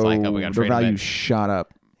 Yeah. So it's like, oh, we got to their trade them value in. shot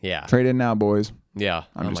up. Yeah. Trade in now, boys. Yeah.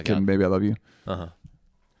 I'm Oh just my kidding, God. baby. I love you. Uh-huh.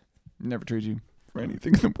 Never trade you for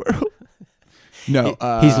anything in the world. No.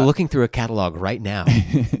 He's looking through a catalog right now.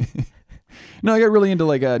 No, I got really into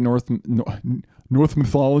like North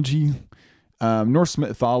mythology. Norse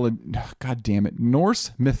mythology. God damn it.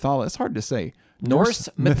 Norse mythology. It's hard to say. Norse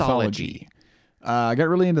mythology. I got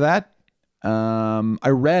really into that. I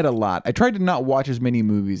read a lot. I tried to not watch as many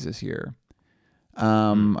movies this year.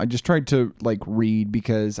 I just tried to like read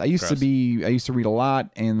because I used to read a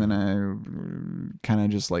lot, and then I kind of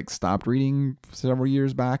just like stopped reading several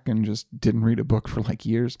years back and just didn't read a book for like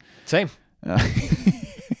years. Same.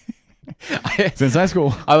 Since high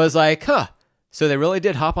school. I was like, huh. So they really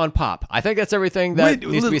did hop on pop. I think that's everything that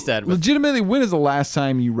needs to be said. Legitimately, when is the last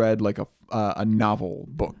time you read like a novel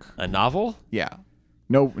book? A novel? Yeah.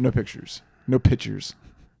 No pictures. No pictures.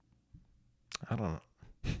 I don't know.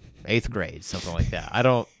 8th grade, something like that.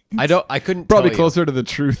 I couldn't Probably tell closer to the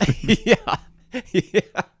truth. Yeah.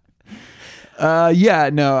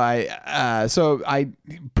 So I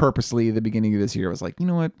purposely at the beginning of this year was like, you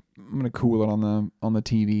know what? I'm going to cool it on the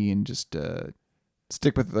TV and just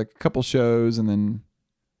stick with like a couple shows and then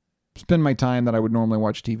spend my time that I would normally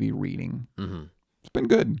watch TV reading. Mm-hmm. It's been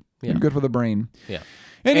good. Yeah. Been good for the brain. Yeah.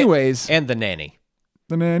 Anyways. And The Nanny.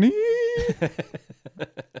 The Nanny.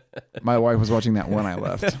 My wife was watching that when I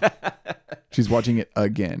left. She's watching it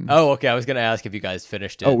again. Oh, okay. I was going to ask if you guys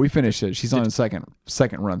finished it. Oh, we finished it. She's on a second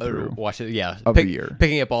run through. Watch it, yeah. Of the year.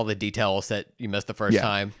 Picking up all the details that you missed the first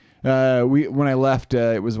time. When I left,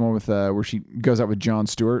 it was the one with where she goes out with Jon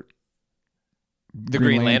Stewart. The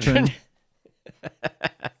Green Lantern.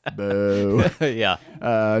 Boo. Yeah.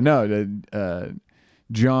 No,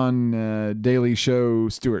 John Daily Show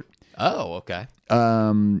Stewart. Oh, okay.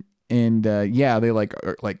 They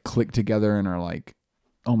like click together and are like,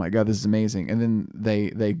 oh my god, this is amazing. And then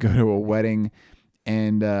they go to a wedding,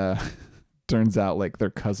 and turns out like they're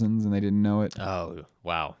cousins and they didn't know it. Oh,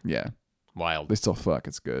 wow. Yeah, wild. They still fuck.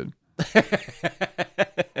 It's good.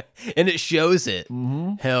 And it shows it.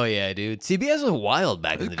 Mm-hmm. Hell yeah, dude. CBS was wild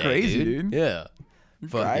back in the day, crazy, dude. Yeah.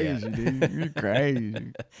 Fuck Crazy, dude. You're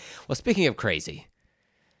crazy. Well, speaking of crazy,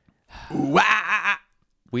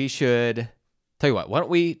 we should tell you what. Why don't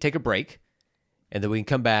we take a break, and then we can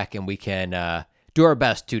come back and we can do our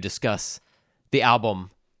best to discuss the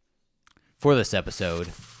album for this episode,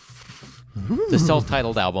 the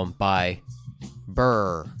self-titled album by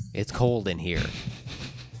Burr. It's cold in here.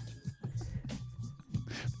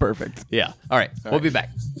 Perfect. Yeah. All right. We'll be back.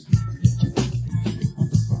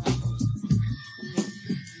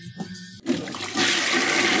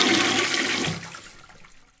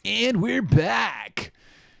 And we're back.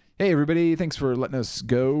 Hey, everybody. Thanks for letting us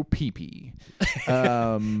go pee-pee.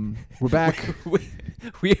 We're back.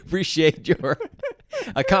 We appreciate your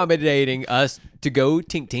accommodating us to go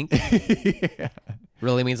tink tink. Yeah.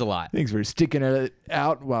 Really means a lot. Thanks for sticking it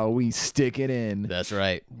out while we stick it in. That's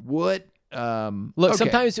right. What? Look, okay.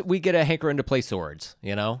 sometimes we get a hankering to play swords,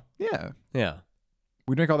 you know? Yeah. Yeah.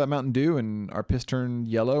 We drank all that Mountain Dew and our piss turned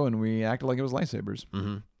yellow and we acted like it was lightsabers.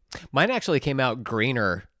 Mm-hmm. Mine actually came out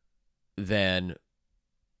greener than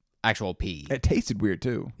actual pee. It tasted weird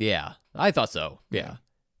too. Yeah, I thought so. Yeah.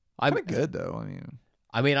 Kind of good though.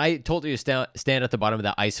 I mean, I told you to stand at the bottom of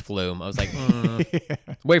that ice flume. I was like,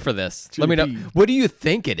 wait for this. Let me know. What do you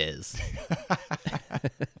think it is?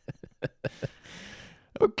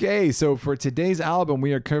 Okay, so for today's album,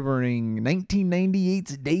 we are covering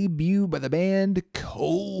 1998's debut by the band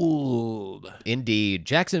Cold. Indeed.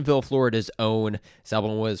 Jacksonville, Florida's own. This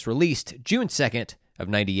album was released June 2nd of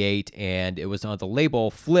 98, and it was on the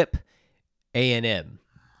label Flip A&M.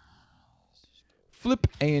 Flip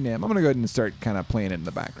A&M. I'm going to go ahead and start kind of playing it in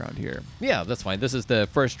the background here. Yeah, that's fine. This is the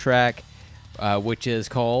first track, which is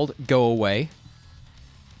called Go Away.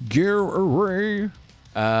 Go away.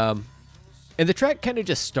 And the track kind of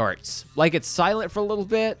just starts. Like it's silent for a little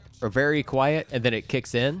bit, or very quiet, and then it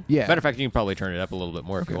kicks in. Yeah. Matter of fact, you can probably turn it up a little bit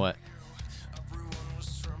more if you want.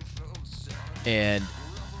 And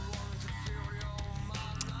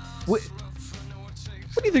What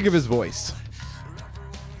do you think of his voice?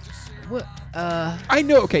 what? I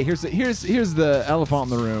know. Okay, here's the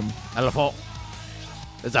elephant in the room. Elephant.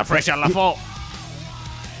 It's a fresh elephant.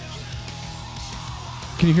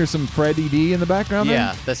 Can you hear some Freddie D in the background?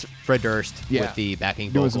 Yeah, there? that's Fred Durst Yeah. with the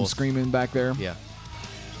backing Doing vocals. some screaming back there. Yeah.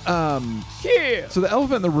 Yeah. So the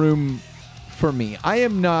elephant in the room, for me, I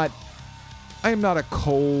am not a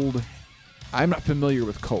Cold. I'm not familiar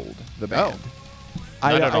with Cold, the band.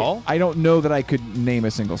 Not at all? I don't know that I could name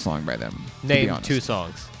a single song by them. to be Name honest. 2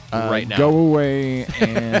 songs right now. Go Away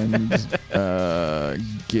and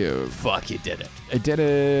Give. Fuck, you did it. I did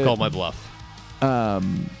it. Call my bluff.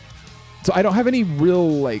 So I don't have any real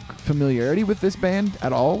like familiarity with this band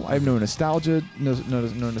at all. I have no nostalgia, no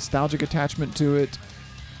nostalgic attachment to it.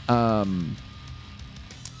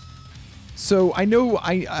 So I know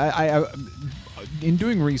I in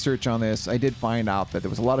doing research on this, I did find out that there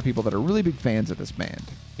was a lot of people that are really big fans of this band.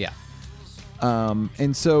 Yeah.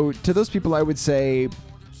 And so to those people, I would say,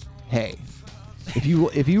 hey, if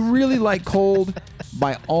you really like Cold,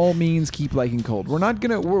 by all means keep liking Cold. We're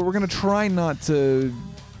gonna try not to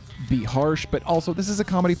be harsh, but also this is a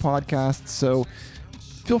comedy podcast, so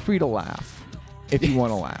feel free to laugh if you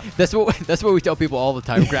want to laugh. That's what we tell people all the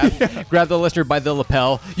time. Grab the listener by the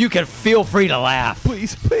lapel. You can feel free to laugh.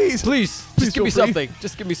 Please. Just give feel me free. something.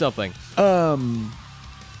 Just give me something.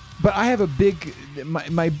 But I have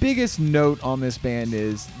my biggest note on this band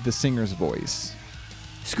is the singer's voice.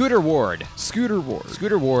 Scooter Ward. Scooter Ward.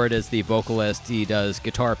 Scooter Ward is the vocalist. He does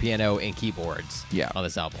guitar, piano, and keyboards on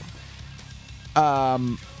this album.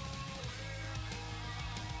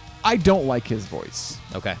 I don't like his voice.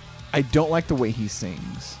 Okay. I don't like the way he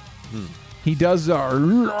sings. He does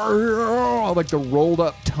like the rolled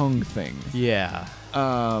up tongue thing. Yeah.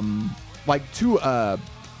 Like to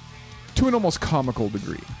an almost comical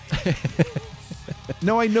degree.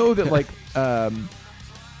 No, I know that like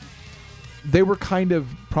they were kind of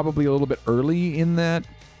probably a little bit early in that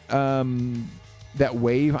that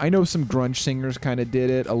wave. I know some grunge singers kind of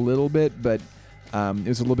did it a little bit, but it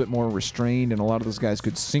was a little bit more restrained, and a lot of those guys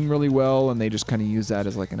could sing really well, and they just kind of use that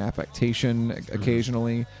as like an affectation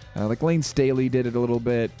occasionally. Like Lane Staley did it a little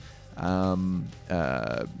bit.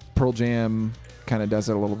 Pearl Jam kind of does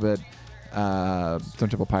it a little bit. Stone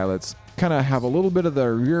Temple Pilots kind of have a little bit of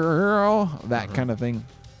that kind of thing.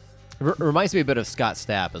 Reminds me a bit of Scott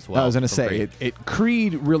Stapp as well. I was going to say,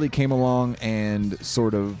 Creed really came along and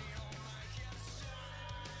sort of,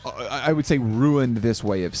 I would say, ruined this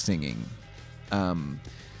way of singing.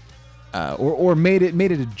 Or made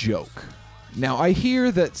it a joke. Now I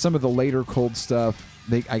hear that some of the later Cold stuff,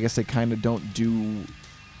 I guess they kind of don't do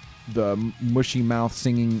the mushy mouth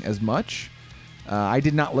singing as much. I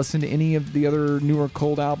did not listen to any of the other newer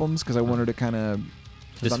Cold albums because I wanted to kind of.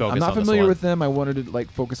 I'm not familiar with them. I wanted to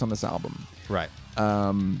like focus on this album. Right.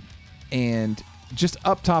 And just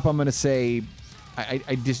up top, I'm gonna say,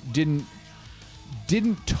 I just didn't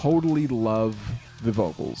totally love the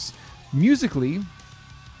vocals. Musically,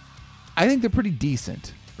 I think they're pretty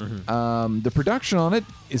decent. The production on it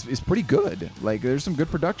is pretty good. Like there's some good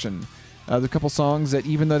production. There's a couple songs that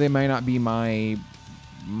even though they might not be my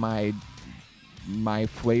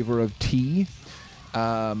flavor of tea,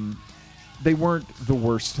 they weren't the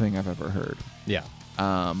worst thing I've ever heard. Yeah.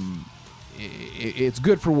 It's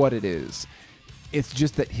good for what it is. It's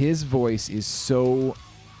just that his voice is so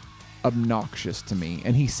obnoxious to me,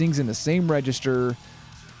 and he sings in the same register,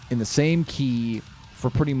 in the same key for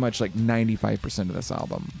pretty much like 95% of this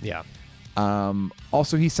album. Yeah.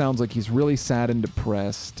 Also, he sounds like he's really sad and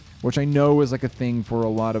depressed, which I know is like a thing for a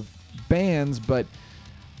lot of bands, but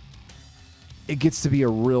it gets to be a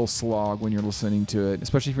real slog when you're listening to it,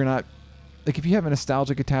 especially if you're not, like, if you have a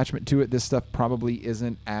nostalgic attachment to it, this stuff probably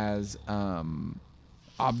isn't as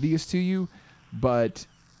obvious to you. But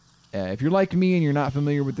if you're like me and you're not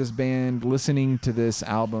familiar with this band, listening to this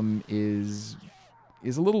album is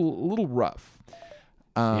a little rough.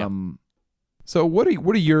 So what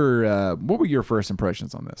were your first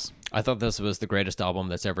impressions on this? I thought this was the greatest album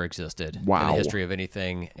that's ever existed in Wow. the history of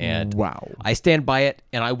anything, and Wow. I stand by it,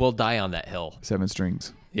 and I will die on that hill. 7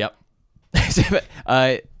 strings. Yep.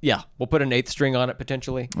 Yeah, we'll put an 8th string on it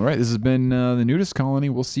potentially. All right, this has been the Nudist Colony.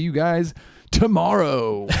 We'll see you guys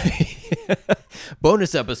tomorrow.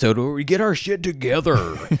 Bonus episode where we get our shit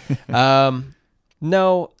together.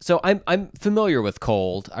 No, so I'm familiar with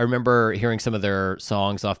Cold. I remember hearing some of their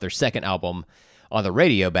songs off their second album on the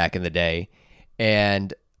radio back in the day,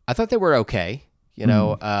 and I thought they were okay, you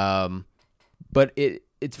know. But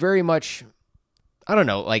it's very much, I don't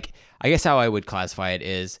know, like, I guess how I would classify it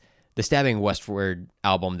is the Stabbing Westward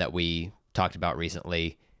album that we talked about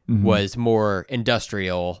recently was more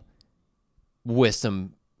industrial with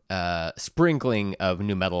some sprinkling of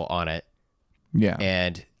new metal on it. Yeah.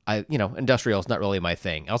 And industrial is not really my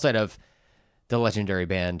thing. Outside of the legendary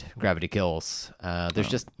band Gravity Kills, there's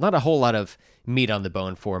just not a whole lot of meat on the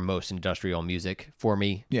bone for most industrial music for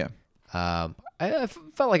me. Yeah. I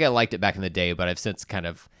felt like I liked it back in the day, but I've since kind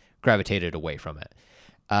of gravitated away from it.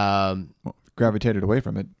 Gravitated away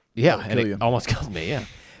from it. Yeah, That'll and kill it you. almost killed me,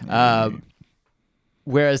 yeah.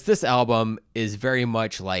 Whereas this album is very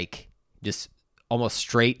much like just almost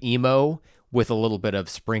straight emo with a little bit of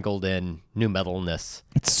sprinkled in new metalness.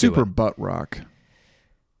 It's to super it. butt rock.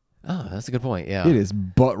 Oh, that's a good point, yeah. It is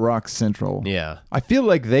butt rock central. Yeah. I feel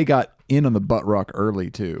like they got in on the butt rock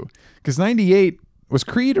early too. Because 98, was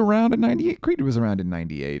Creed around in 98? Creed was around in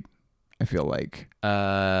 98, I feel like.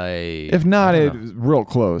 If not, it was real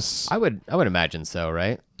close. I would imagine so,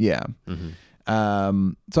 right? Yeah.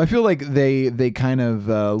 So I feel like they kind of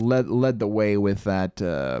led the way with that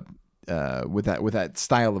with that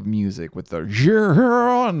style of music, with the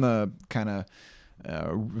and the kind of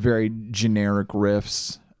very generic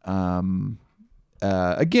riffs.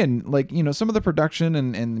 Again, like, you know, some of the production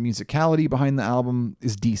and the musicality behind the album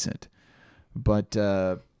is decent, but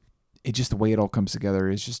it just, the way it all comes together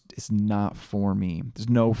is just, it's not for me. There's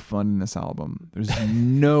no fun in this album. There's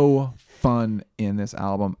no fun in this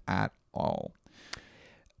album at all.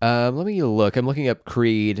 Let me look. I'm looking up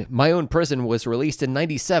Creed. My Own Prison was released in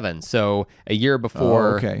 97, so a year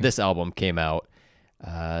before this album came out.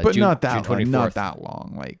 But June, not that June 24th. not that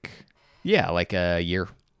long. Like, yeah, like a year.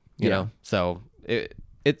 You know, so it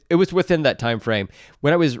was within that time frame.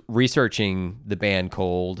 When I was researching the band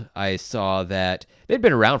Cold, I saw that they'd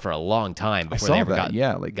been around for a long time I before saw they ever that.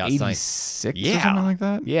 got Like got 86 signed. or something like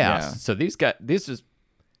that. Yeah. So this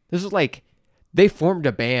was like, they formed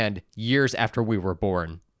a band years after we were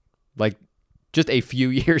born, like just a few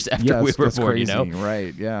years after we were that's born. crazy. You know,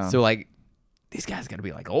 Right? Yeah. so like these guys got to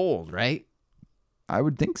be like old, right? I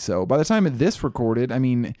would think so. By the time of this recorded, I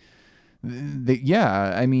mean,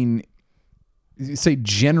 I mean, say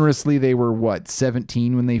generously they were what,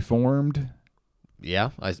 17 when they formed,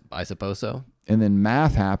 Yeah, I suppose so. and then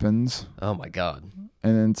math happens, Oh my god.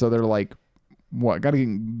 and then so they're like, what? Got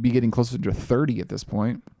to be getting closer to 30 at this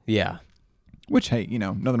point. Yeah. Which, hey, you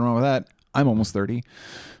know, nothing wrong with that. I'm almost 30.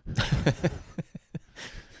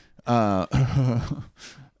 But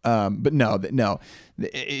no.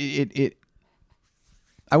 It.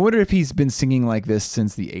 I wonder if he's been singing like this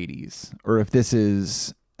since the 80s, or if this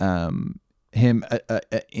is him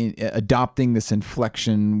adopting this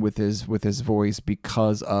inflection with his voice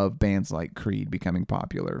because of bands like Creed becoming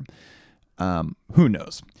popular. Who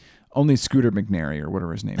knows? Only Scooter McNairy, or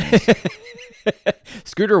whatever his name is.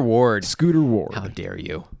 Scooter Ward. Scooter Ward. How dare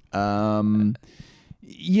you?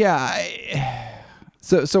 Yeah.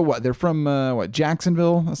 So what? They're from what?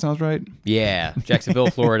 Jacksonville. That sounds right. Yeah, Jacksonville,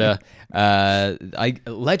 Florida.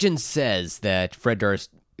 Legend says that Fred Durst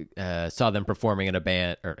saw them performing in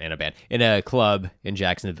a club in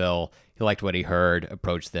Jacksonville. He liked what he heard,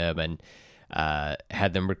 approached them, and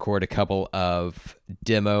had them record a couple of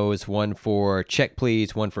demos, one for Check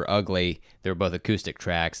Please, one for Ugly. They were both acoustic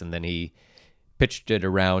tracks, and then he pitched it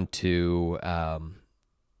around to I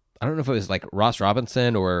don't know if it was like Ross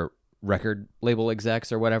Robinson or record label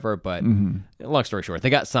execs or whatever, but long story short, they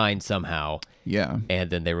got signed somehow. Yeah. And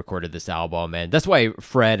then they recorded this album, and that's why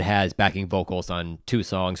Fred has backing vocals on 2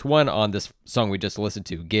 songs. One on this song we just listened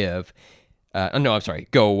to, Give, No, I'm sorry,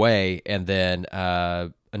 Go Away, and then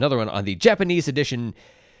another one on the Japanese edition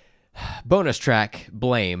bonus track,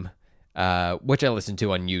 Blame, which I listened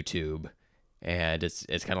to on YouTube, and it's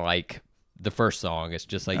kind of like the first song. It's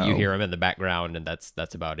just like you hear him in the background, and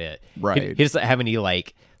that's about it. Right. He doesn't have any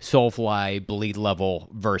like Soulfly Bleed level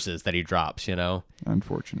verses that he drops, you know.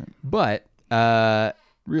 Unfortunate. But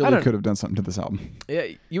Really could have done something to this album. yeah,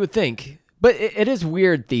 you would think, but it is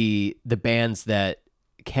weird the bands that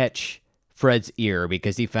catch Fred's ear,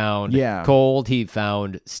 because he found Cold, he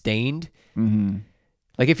found Stained. Mm-hmm.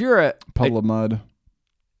 Like if you're a Puddle of Mud.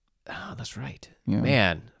 oh, that's right, Yeah.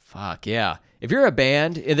 man, fuck yeah. If you're a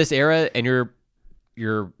band in this era and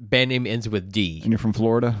your band name ends with D, And you're from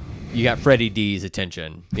Florida? you got Freddie D's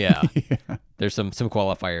attention. Yeah. There's some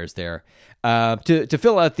qualifiers there. To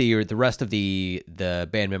fill out the rest of the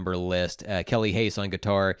band member list, Kelly Hayes on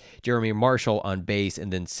guitar, Jeremy Marshall on bass,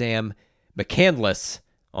 and then Sam McCandless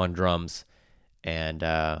on drums. And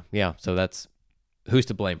so that's who's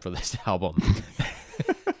to blame for this album.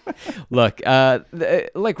 Look,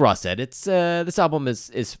 like Ross said, it's this album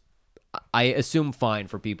is I assume fine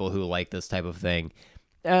for people who like this type of thing.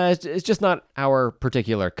 It's just not our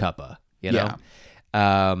particular cuppa, you know.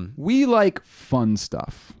 We like fun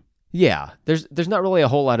stuff. Yeah, there's not really a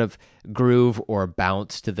whole lot of groove or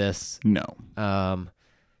bounce to this. No.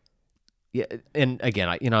 Yeah, and again,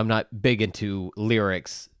 I'm not big into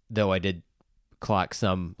lyrics, though I did clock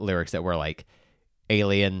some lyrics that were like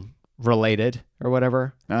alien related or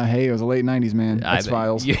whatever. Hey, it was the late 90s, man.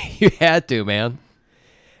 X-Files. You had to, man.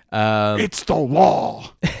 It's the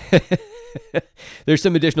law. There's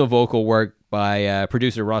some additional vocal work by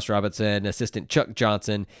producer Ross Robinson, assistant Chuck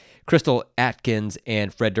Johnson, Crystal Atkins,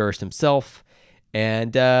 and Fred Durst himself.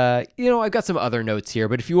 And, I've got some other notes here,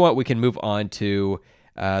 but if you want, we can move on to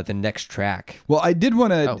the next track. Well, I did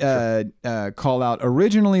want to call out,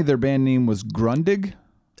 originally their band name was Grundig.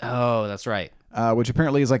 Oh, that's right. Which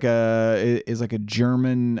apparently is like a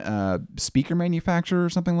German speaker manufacturer or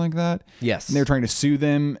something like that. Yes. And they were trying to sue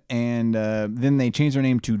them, and then they changed their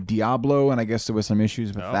name to Diablo, and I guess there was some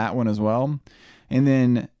issues with that one as well. And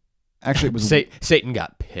then, actually, it was Satan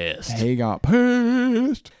got pissed. He got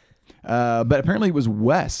pissed. But apparently it was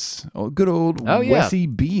Wes, good old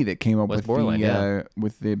Wesy B, that came up Wes with Borland,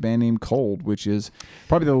 with the band name Cold, which is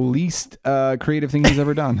probably the least creative thing he's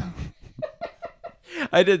ever done.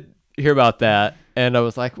 I did hear about that, and I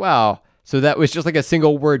was like, wow, so that was just like a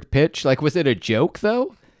single word pitch. Like, was it a joke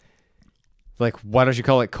though? Like, why don't you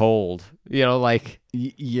call it Cold? Like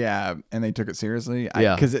yeah, and they took it seriously.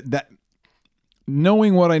 Yeah, because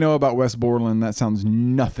knowing what I know about Wes Borland, that sounds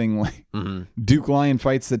nothing like Duke Lion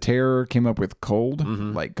Fights the Terror came up with Cold.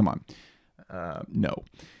 Like, come on. No.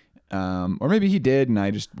 Or maybe he did, and I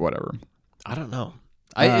just whatever. I don't know.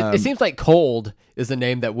 It seems like Cold is a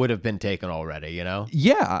name that would have been taken already,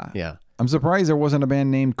 Yeah. I'm surprised there wasn't a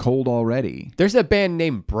band named Cold already. There's a band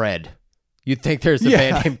named Bread. You'd think there's a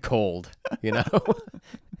band named Cold, Yeah.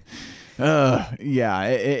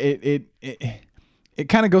 It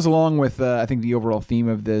kind of goes along with, I think, the overall theme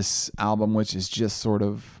of this album, which is just sort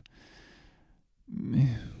of...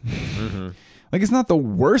 Like, it's not the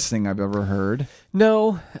worst thing I've ever heard.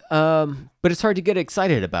 No, but it's hard to get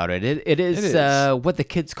excited about it. It is what the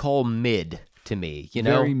kids call mid to me,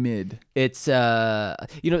 Very mid. It's, some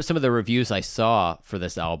of the reviews I saw for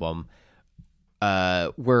this album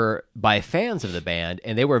were by fans of the band,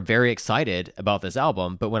 and they were very excited about this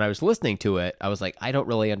album. But when I was listening to it, I was like, I don't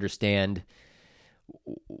really understand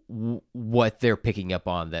what they're picking up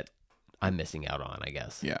on that I'm missing out on, I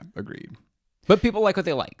guess. Yeah, agreed. But people like what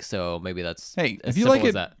they like, so maybe that's if you like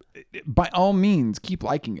it, by all means, keep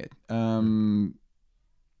liking it.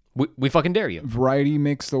 We fucking dare you. Variety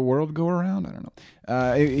makes the world go around. I don't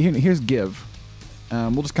know. Here's Give.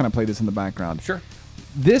 We'll just kind of play this in the background. Sure.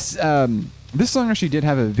 This song actually did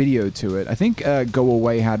have a video to it. I think Go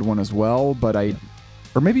Away had one as well,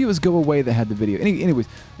 or maybe it was Go Away that had the video. Anyways,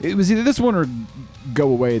 it was either this one or Go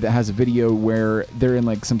Away that has a video where they're in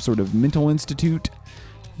like some sort of mental institute.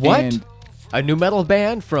 What? And a new metal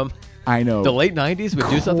band from I know the late 90s would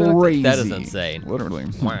do something like that? That is insane. Literally.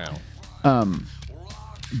 Wow.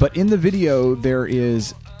 But in the video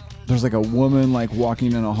there's like a woman like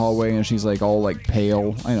walking in a hallway, and she's like all like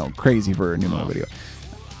pale. I know, crazy for a new metal video.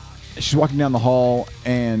 She's walking down the hall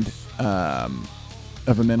and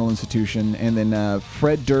of a mental institution, and then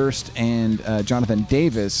Fred Durst and Jonathan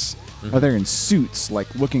Davis are there in suits,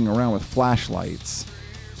 like looking around with flashlights,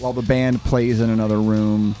 while the band plays in another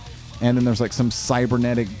room. And then there's like some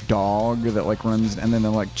cybernetic dog that like runs, and then they're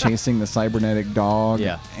like chasing the cybernetic dog.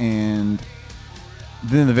 Yeah. And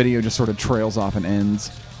then the video just sort of trails off and ends.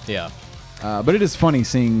 Yeah. But it is funny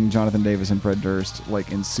seeing Jonathan Davis and Fred Durst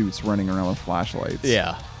like in suits running around with flashlights.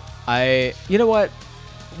 Yeah. You know what?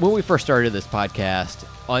 When we first started this podcast,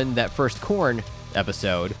 on that first Korn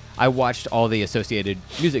episode, I watched all the associated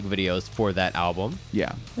music videos for that album.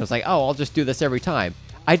 Yeah. I was like, oh, I'll just do this every time.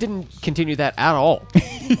 I didn't continue that at all.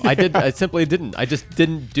 I simply didn't. I just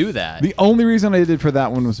didn't do that. The only reason I did for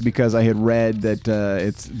that one was because I had read that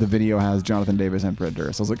the video has Jonathan Davis and Fred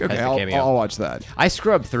Durst. I was like, okay, I'll watch that. I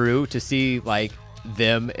scrubbed through to see like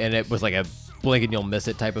them, and it was like a blink and you'll miss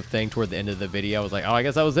it type of thing toward the end of the video. I was like, oh, I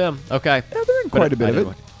guess that was them. Okay. Yeah, they're in quite a bit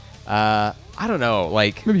of it. I don't know.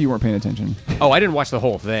 Like, maybe you weren't paying attention. Oh, I didn't watch the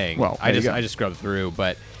whole thing. Well, I just scrubbed through,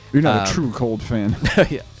 but you're not a true Cold fan.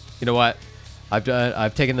 Yeah. You know what?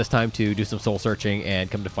 I've taken this time to do some soul searching and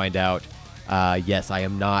come to find out, yes, I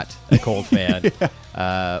am not a Cold fan.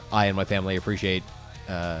 Yeah. I and my family appreciate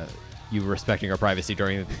you respecting our privacy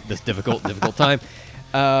during this difficult time.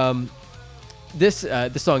 This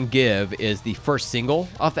song "Give" is the first single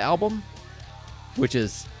off the album, which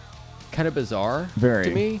is kind of bizarre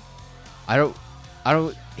to me. I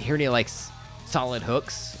don't hear any like solid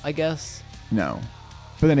hooks, I guess. No,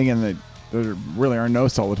 but then again, there really are no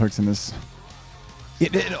solid hooks in this.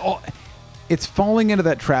 It's falling into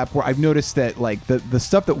that trap where I've noticed that like the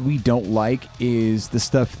stuff that we don't like is the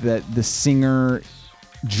stuff that the singer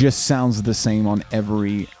just sounds the same on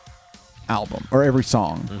every album or every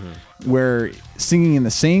song. Mm-hmm. Where singing in the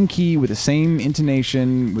same key with the same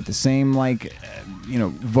intonation with the same like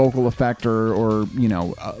vocal effect or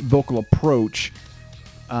vocal approach,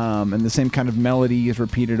 and the same kind of melody is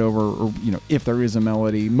repeated over, or if there is a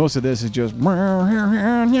melody. Most of this is just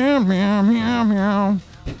meow meow meow meow meow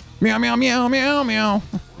meow meow.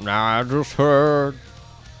 I just heard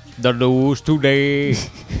the news today.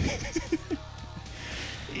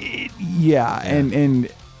 Yeah, and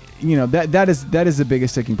that is the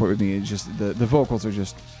biggest sticking point with me. It's just the vocals are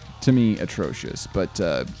just, to me, atrocious. But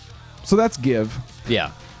so that's "Give."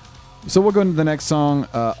 Yeah. So we'll go into the next song,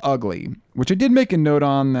 "Ugly," which I did make a note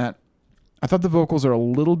on that. I thought the vocals are a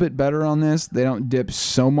little bit better on this. They don't dip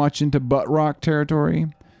so much into butt rock territory.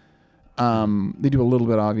 They do a little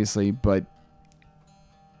bit, obviously, but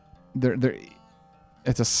they're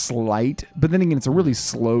it's a slight. But then again, it's a really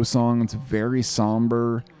slow song. It's very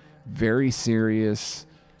somber, very serious.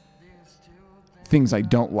 Things I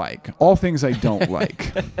don't like. All things I don't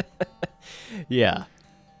like. Yeah.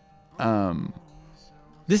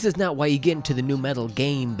 This is not why you get into the new metal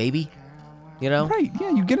game, baby. Right?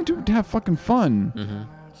 Yeah, you get into it to have fucking fun. Mm-hmm.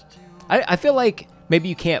 I feel like maybe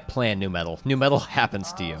you can't plan new metal. New metal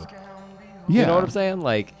happens to you. Yeah. You know what I'm saying?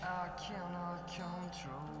 Like,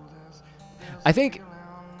 I think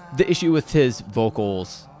the issue with his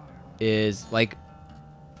vocals is, like,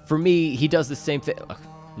 for me, he does the same thing.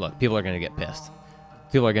 Look, people are going to get pissed.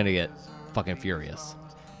 People are going to get fucking furious.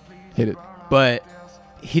 Hit it. But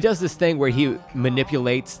he does this thing where he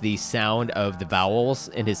manipulates the sound of the vowels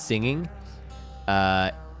in his singing,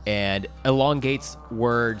 and elongates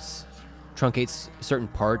words, truncates certain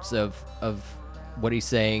parts of what he's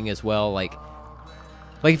saying as well. Like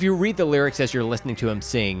if you read the lyrics as you're listening to him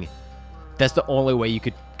sing, that's the only way you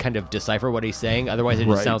could kind of decipher what he's saying. Otherwise, it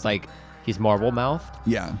just sounds like he's marble-mouthed.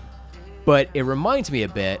 Yeah. But it reminds me a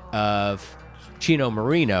bit of Chino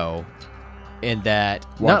Moreno in that...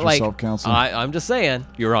 Watch not yourself, like, counsel. I'm just saying,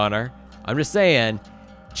 Your Honor. I'm just saying,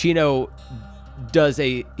 Chino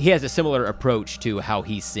he has a similar approach to how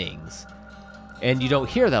he sings. And you don't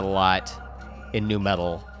hear that a lot in nu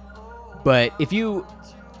metal. But if you...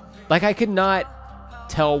 Like, I could not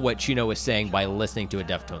tell what Chino was saying by listening to a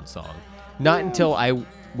Deftones song. Not until I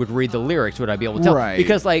would read the lyrics would I be able to tell. Right.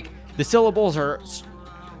 Because, like, the syllables are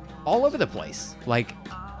all over the place. Like,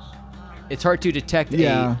 it's hard to detect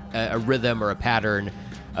a rhythm or a pattern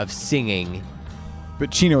of singing. But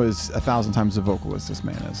Chino is 1,000 times the vocalist this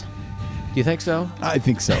man is. Do you think so? I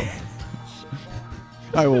think so.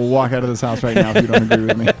 I will walk out of this house right now if you don't agree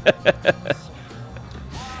with me.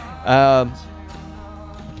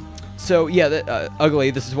 So, yeah,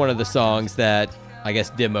 Ugly, this is one of the songs that, I guess,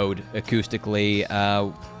 demoed acoustically.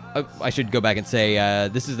 I should go back and say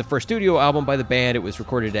this is the first studio album by the band. It was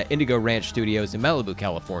recorded at Indigo Ranch Studios in Malibu,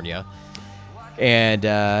 California. And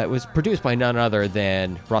it was produced by none other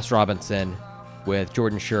than Ross Robinson with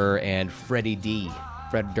Jordan Schur and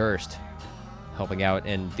Fred Durst, helping out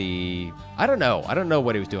in the... I don't know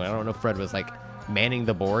what he was doing. I don't know if Fred was, like, manning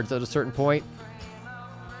the boards at a certain point.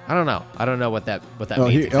 I don't know what that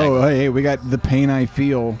means exactly. Oh, hey, we got The Pain I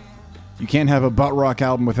Feel. You can't have a butt rock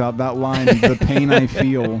album without that line, The Pain I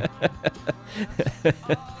Feel.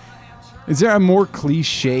 Is there a more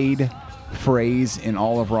cliched phrase in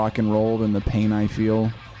all of rock and roll than The Pain I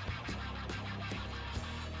Feel?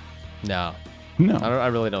 No, No. I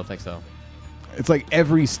really don't think so. It's like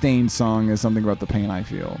every Stained song is something about the pain I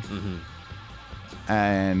feel.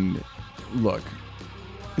 And look,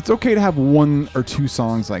 it's okay to have one or two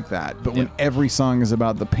songs like that, but when every song is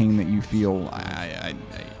about the pain that you feel,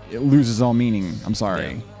 it loses all meaning. I'm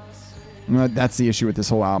sorry. And that's the issue with this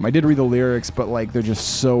whole album. I did read the lyrics, but like they're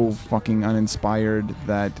just so fucking uninspired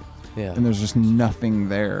that, and there's just nothing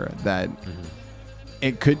there that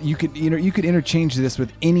you could interchange this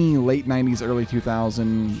with any late 90s, early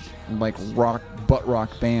 2000s like butt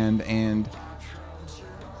rock band, and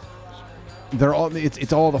they're all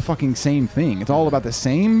it's all the fucking same thing. It's all about the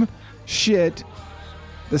same shit,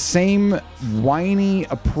 the same whiny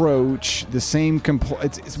approach, the same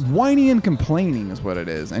it's whiny and complaining is what it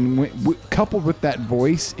is. And coupled with that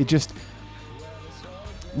voice, it just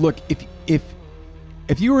look,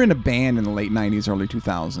 if you were in a band in the late 90s, early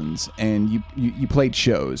 2000s, and you played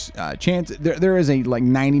shows, there is a like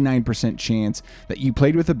 99% chance that you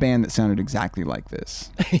played with a band that sounded exactly like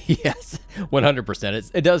this. Yes,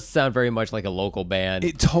 100%. It does sound very much like a local band.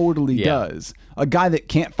 It totally does. A guy that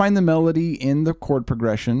can't find the melody in the chord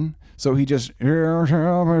progression, so he just like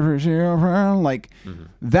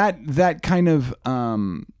that kind of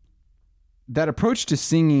that approach to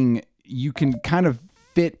singing. You can kind of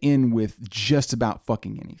fit in with just about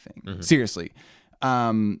fucking anything. Seriously.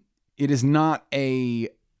 It is not I'm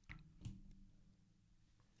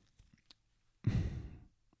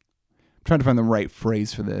trying to find the right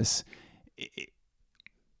phrase for this.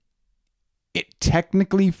 It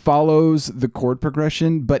technically follows the chord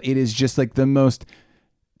progression, but it is just like the most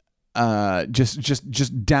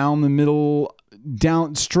just down the middle,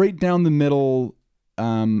 straight down the middle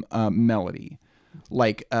melody.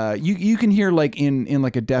 Like you can hear like in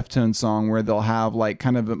like a Deftones song where they'll have like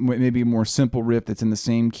kind of maybe a more simple riff that's in the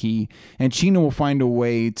same key, and Chino will find a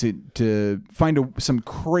way to find some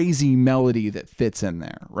crazy melody that fits in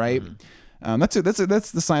there, right? That's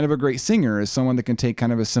the sign of a great singer, is someone that can take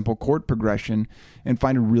kind of a simple chord progression and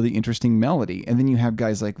find a really interesting melody. And then you have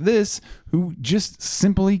guys like this who just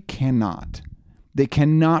simply cannot. They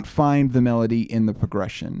cannot find the melody in the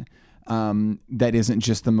progression that isn't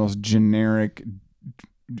just the most generic,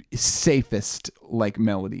 safest like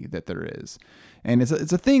melody that there is. And it's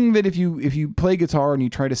a thing that if you play guitar and you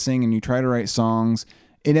try to sing and you try to write songs,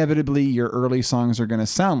 inevitably your early songs are going to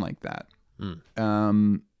sound like that.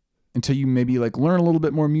 Until you maybe like learn a little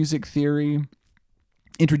bit more music theory,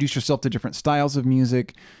 introduce yourself to different styles of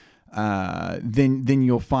music, then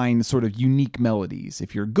you'll find sort of unique melodies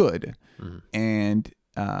if you're good. And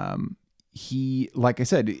he, like I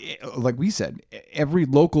said, like we said, every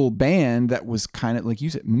local band that was kind of, like you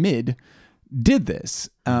said, mid, did this.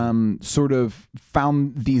 Sort of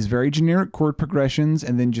found these very generic chord progressions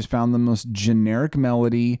and then just found the most generic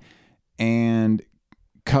melody and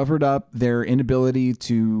covered up their inability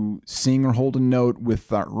to sing or hold a note with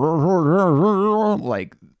that,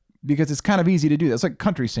 like, because it's kind of easy to do that. It's like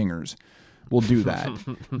country singers will do that.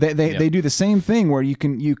 They do the same thing where you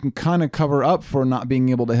can kind of cover up for not being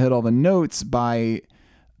able to hit all the notes by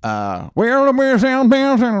like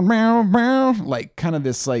kind of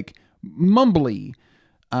this like mumbly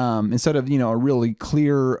instead of a really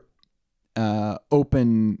clear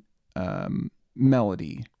open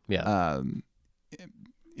melody.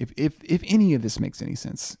 If any of this makes any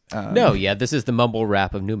sense. No, this is the mumble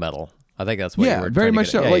rap of nu metal. I think that's what you were very trying to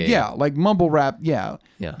much get so. at. Like mumble rap,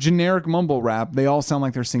 generic mumble rap. They all sound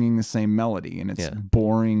like they're singing the same melody, and it's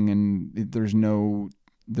boring, and there's no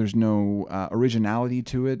originality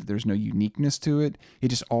to it. There's no uniqueness to it. It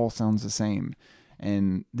just all sounds the same.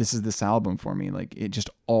 And this is this album for me. Like, it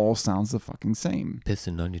just all sounds the fucking same.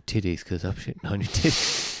 Pissing on your titties because I'm shitting on your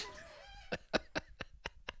titties.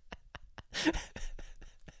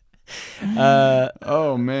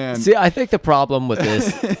 Oh man. See, I think the problem with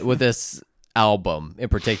this album in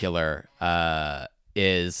particular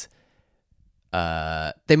is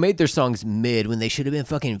they made their songs mid when they should have been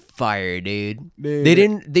fucking fire, dude.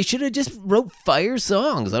 They should have just wrote fire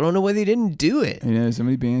songs. I don't know why they didn't do it. So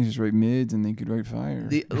many bands just write mids and they could write fire.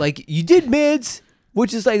 Like, you did mids,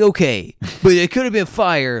 which is like okay, but it could have been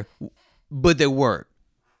fire, but they weren't.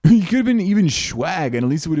 You could have been even swag, and at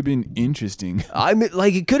least it would have been interesting. I mean,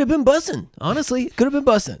 like, it could have been bussin'. Honestly, it could have been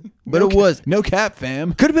bussin', but it was no cap,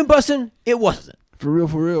 fam. Could have been bussin'. It wasn't. For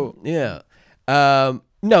real. Yeah.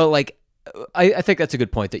 No, like, I think that's a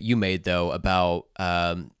good point that you made though about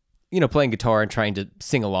playing guitar and trying to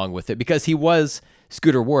sing along with it, because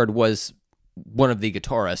Scooter Ward was one of the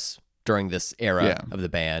guitarists during this era of the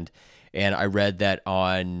band, and I read that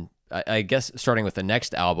on I guess starting with the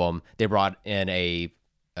next album they brought in a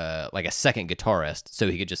second guitarist so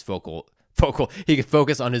he could just He could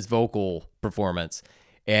focus on his vocal performance,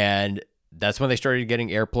 and that's when they started getting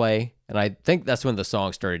airplay. And I think that's when the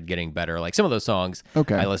songs started getting better. Like some of those songs,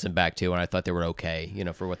 Okay. I listened back to, and I thought they were okay,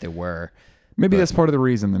 for what they were. Maybe that's part of the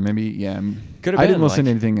reason. Then maybe Could have I didn't been, listen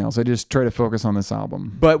to like- anything else. I just try to focus on this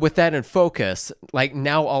album. But with that in focus, like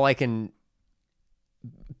now all I can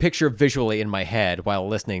picture visually in my head while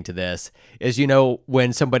listening to this is,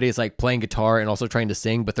 when somebody is like playing guitar and also trying to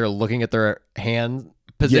sing, but they're looking at their hand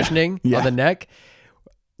positioning Yeah. on the neck.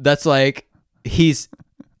 That's like he's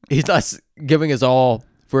not giving his all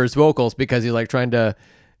for his vocals because he's like trying to.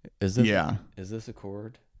 Is this a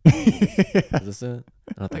chord? Is this it?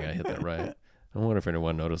 I don't think I hit that right. I wonder if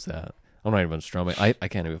anyone noticed that. I'm not even strumming. I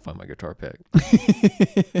can't even find my guitar pick.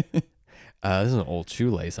 This is an old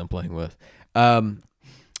shoelace I'm playing with.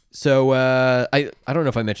 So I don't know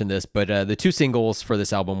if I mentioned this, but the two singles for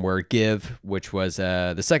this album were Give, which was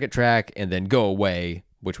the second track, and then Go Away,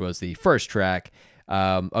 which was the first track.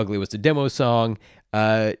 Ugly was the demo song.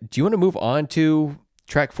 Do you want to move on to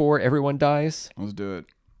track 4, Everyone Dies? Let's do it.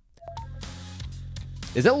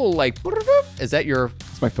 Is that a little like, is that your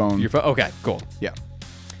It's my phone. phone? Okay, cool. Yeah.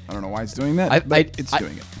 I don't know why it's doing that, but it's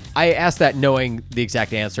doing it. I asked that knowing the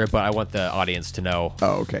exact answer, but I want the audience to know.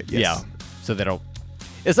 Oh, okay. Yes. Yeah, so they don't.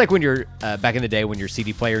 It's like when you're back in the day when your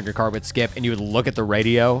CD player in your car would skip and you would look at the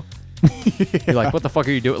radio. You're like, what the fuck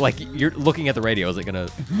are you doing? Like, you're looking at the radio. Is it going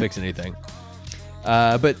to fix anything?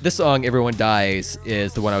 But this song, Everyone Dies,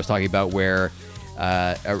 is the one I was talking about where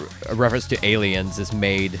a reference to aliens is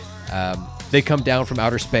made. They come down from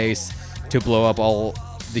outer space to blow up all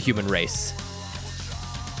the human race.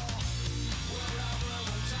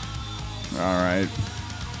 All right.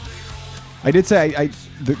 I did say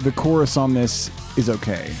the chorus on this is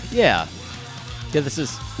okay. Yeah, this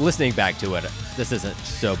is, listening back to it, this isn't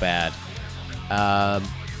so bad.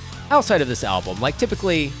 Outside of this album, like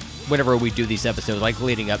typically whenever we do these episodes, like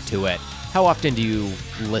leading up to it, how often do you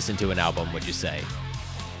listen to an album, would you say?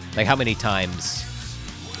 Like how many times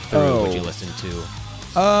through would you listen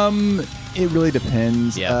to? It really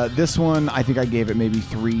depends. Yeah. This one, I think I gave it maybe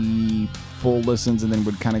 3 full listens and then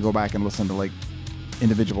would kind of go back and listen to like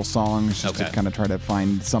individual songs just to Okay. kind of try to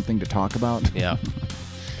find something to talk about. Yeah.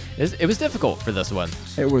 It was difficult for this one.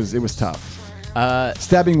 It was tough.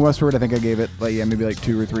 Stabbing Westward, I think I gave it maybe like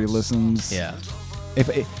 2 or 3 listens. Yeah.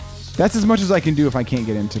 That's as much as I can do if I can't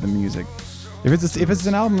get into the music. If it's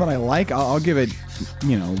an album that I like, I'll give it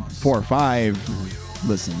 4 or 5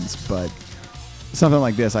 listens. But something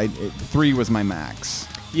like this, 3 was my max.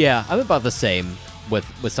 Yeah, I'm about the same with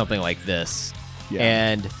something like this. Yeah.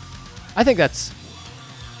 And I think that's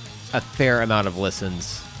a fair amount of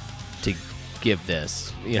listens to give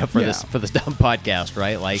this, for Yeah. this dumb podcast,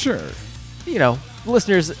 right? Like, Sure.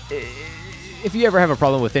 Listeners, if you ever have a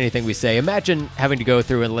problem with anything we say, imagine having to go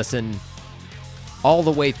through and listen all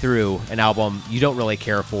the way through an album you don't really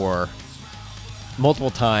care for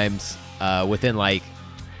multiple times within like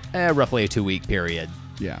roughly a 2-week period,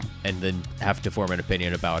 Yeah. and then have to form an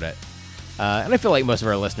opinion about it. And I feel like most of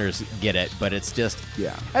our listeners get it, but it's just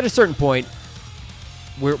Yeah. at a certain point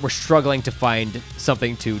we're struggling to find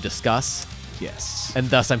something to discuss, Yes. and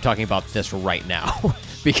thus I'm talking about this right now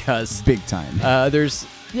because Big time. there's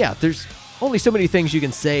only so many things you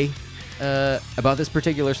can say about this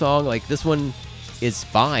particular song. Like this one is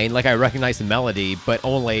fine. Like I recognize the melody, but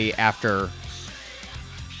only after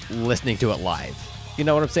listening to it live. You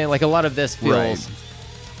know what I'm saying? Like a lot of this feels Right.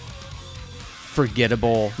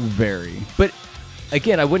 forgettable. Very. But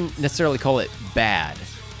again, I wouldn't necessarily call it bad.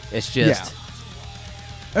 It's just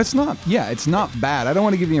It's not bad. I don't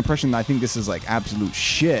want to give the impression that I think this is like absolute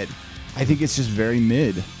shit. I think it's just very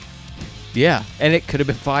mid. yeah, and it could have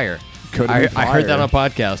been fire. Could have been I heard that fire. on a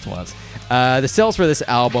podcast once. The sales for this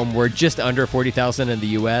album were just under 40,000 in the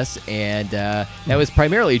U.S., and that was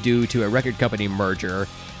primarily due to a record company merger,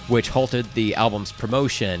 which halted the album's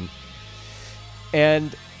promotion.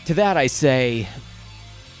 And to that I say,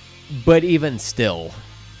 but even still,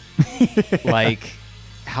 like,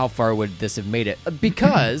 how far would this have made it?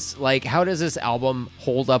 Because, like, how does this album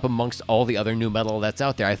hold up amongst all the other new metal that's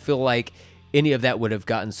out there? I feel like any of that would have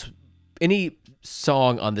gotten, any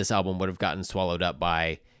song on this album would have gotten swallowed up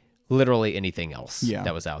by literally anything else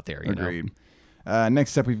that was out there. You Agreed.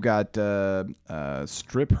 Next up, we've got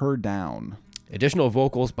Strip Her Down. Additional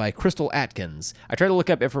vocals by Crystal Atkins. I tried to look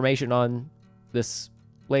up information on this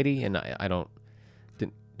lady, and I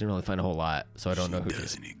didn't really find a whole lot, so I don't know who she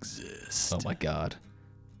doesn't exist. Oh my god,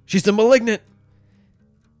 she's a Malignant.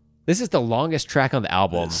 This is the longest track on the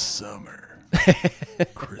album. Summer.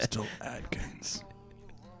 Crystal Atkins.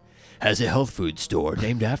 Has a health food store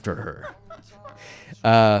named after her.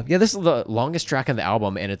 This is the longest track on the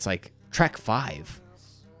album, and it's like track 5.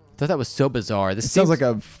 I thought that was so bizarre. This It sounds like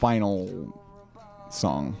a final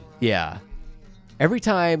song. Yeah. Every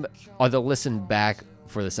time on the listen back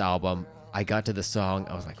for this album, I got to the song,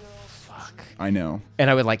 I was like, fuck. I know. And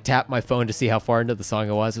I would like tap my phone to see how far into the song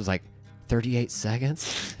it was. It was like 38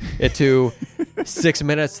 seconds into 6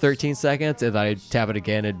 minutes, 13 seconds. And then I'd tap it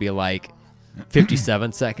again. It'd be like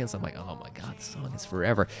 57 seconds. I'm like, oh my God, this song is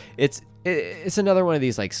forever. It's another one of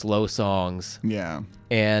these like slow songs. Yeah.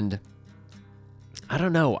 And I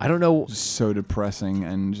don't know. Just so depressing.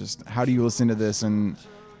 And just how do you listen to this? And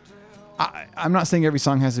I'm not saying every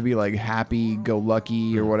song has to be like happy go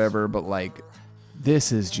lucky or whatever, but like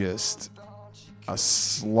this is just a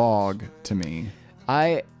slog to me.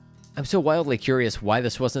 I'm so wildly curious why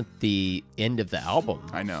this wasn't the end of the album.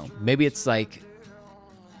 I know. Maybe it's like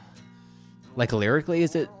lyrically,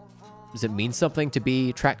 does it mean something to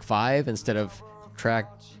be track 5 instead of track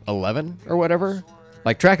 11 or whatever?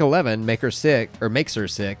 Like track 11, Makes Her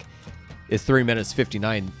Sick, is 3 minutes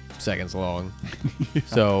 59 seconds long. Yeah.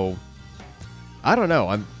 So I don't know.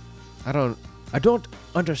 I don't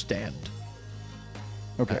understand.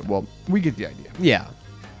 Okay, well, we get the idea. Yeah.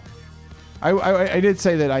 I did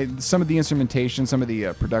say that some of the instrumentation, some of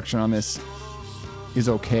the production on this is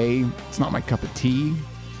okay. It's not my cup of tea.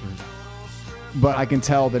 But I can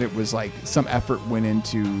tell that it was like some effort went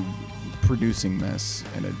into producing this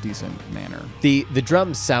in a decent manner. The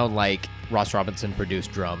drums sound like Ross Robinson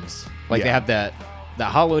produced drums. Like they Yeah. have that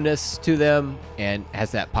hollowness to them and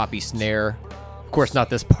has that poppy snare. Of course, not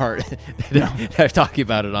this part that I'm talking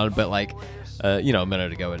about it on, but like, a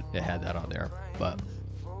minute ago it had that on there. But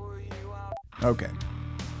Okay.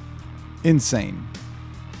 Insane.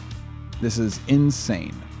 This is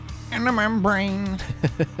insane. In the membrane.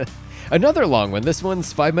 another long one. This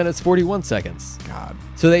one's 5 minutes 41 seconds. God.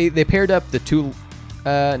 So they paired up the two.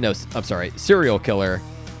 Serial Killer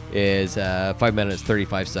is 5 minutes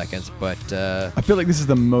 35 seconds. But I feel like this is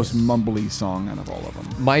the most mumbly song out of all of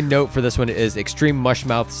them. my note for this one is extreme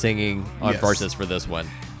mushmouth singing on Yes. verses for this one.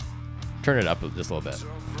 Turn it up just a little bit.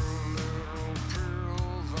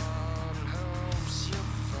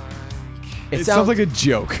 It sounds like a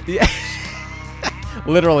joke.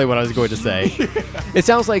 literally what I was going to say. It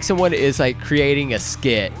sounds like someone is like creating a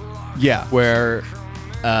skit Yeah. where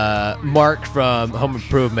Mark from Home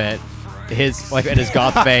Improvement, his like in his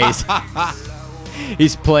goth face,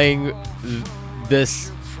 he's playing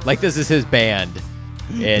this like this is his band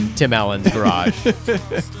in Tim Allen's garage.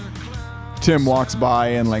 Tim walks by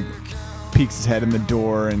and like peeks his head in the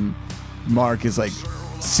door, and Mark is like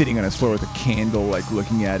sitting on his floor with a candle, like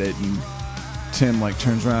looking at it, and Tim like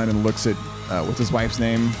turns around and looks at what's his wife's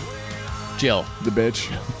name? Jill. The bitch.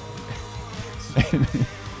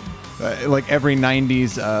 Like every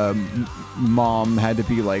 90s mom had to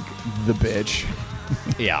be like the bitch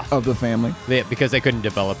Yeah. of the family. Because they couldn't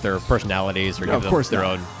develop their personalities or No, give of them course their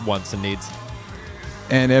not. own wants and needs.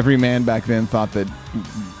 And every man back then thought that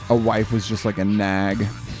a wife was just like a nag.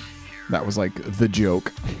 That was like the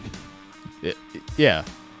joke. Yeah.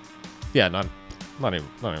 Yeah, not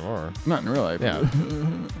anymore. Not in real life. Yeah.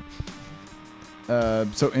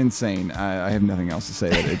 So insane. I have nothing else to say.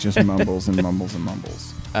 That it just mumbles and mumbles and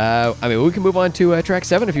mumbles. We can move on to track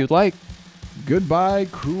 7 if you'd like. Goodbye,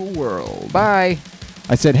 cruel world. Bye.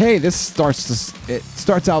 I said, hey, it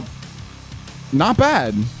starts out not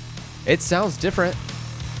bad. It sounds different.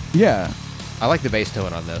 Yeah. I like the bass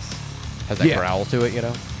tone on this. Has that Yeah. growl to it, you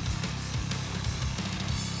know?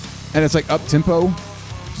 And it's like up tempo,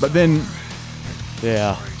 but then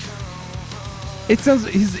Yeah. it sounds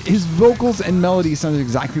his vocals and melody sounds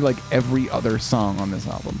exactly like every other song on this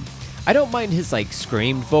album. I don't mind his like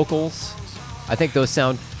screamed vocals. I think those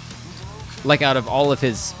sound like out of all of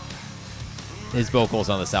his vocals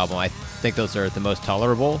on this album, I think those are the most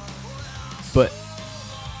tolerable. But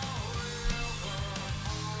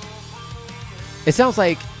it sounds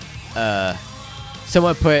like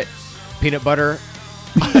someone put peanut butter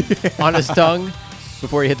on his tongue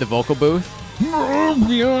before he hit the vocal booth.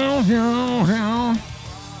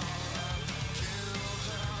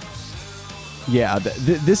 Yeah,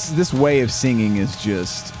 this way of singing is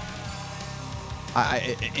just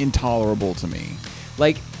intolerable to me.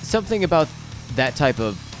 Like something about that type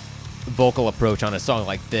of vocal approach on a song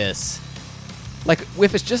like this. Like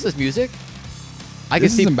if it's just this music, I could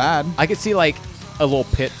This see isn't bad. I could see like a little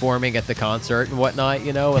pit forming at the concert and whatnot,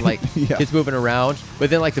 you know, and like Yeah. kids moving around. But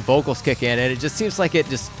then like the vocals kick in, and it just seems like it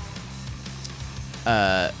just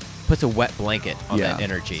puts a wet blanket on Yeah. that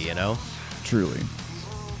energy, you know. Truly.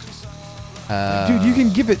 Dude, you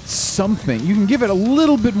can give it something. You can give it a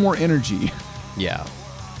little bit more energy. Yeah.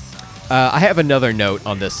 I have another note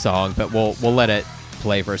on this song, but we'll let it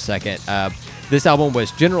play for a second. This album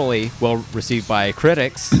was generally well received by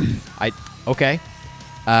critics.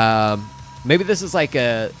 Maybe this is like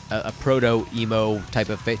a proto emo type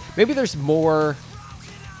of thing. Maybe there's more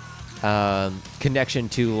connection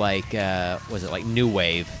to like was it like new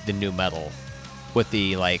wave, the new metal, with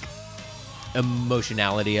the like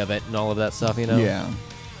emotionality of it and all of that stuff, you know? Yeah.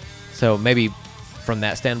 So maybe from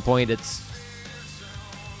that standpoint,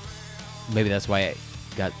 maybe that's why it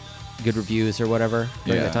got good reviews or whatever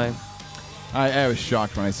during that time. I was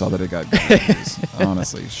shocked when I saw that it got good reviews.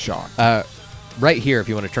 Honestly, shocked. Right here, if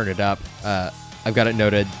you want to turn it up, I've got it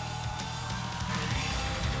noted.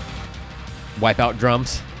 Wipeout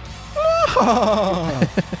drums.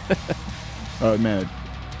 Oh man.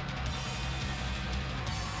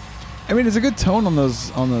 I mean, it's a good tone on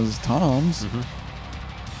those toms. Mm-hmm.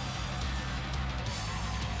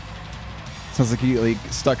 Sounds like he like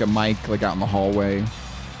stuck a mic like out in the hallway,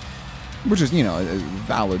 which is a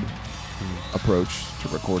valid approach to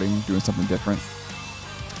recording, doing something different.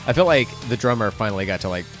 I feel like the drummer finally got to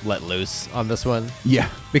like let loose on this one Yeah.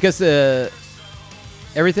 because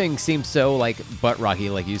everything seems so like butt rocky,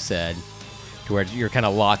 like you said, to where you're kind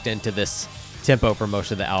of locked into this tempo for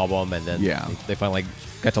most of the album, and then they finally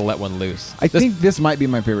got to let one loose. I think this might be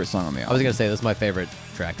my favorite song on the album. I was gonna say this is my favorite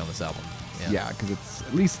track on this album. Yeah, because it's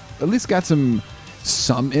at least got some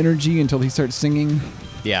energy until he starts singing,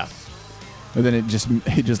 Yeah. and then it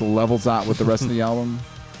just levels out with the rest of the album.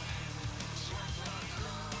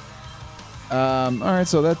 All right,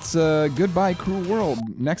 so that's Goodbye Cruel World.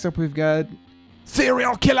 Next up, we've got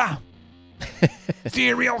Serial Killer.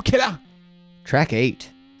 Serial Killer. Track 8.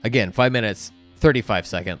 Again, 5 minutes, 35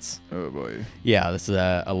 seconds. Oh boy. Yeah, this is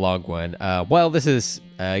a long one. While this is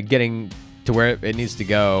getting to where it needs to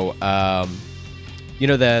go,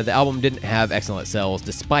 the album didn't have excellent sales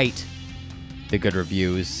despite the good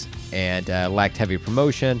reviews and lacked heavy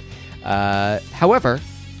promotion. However,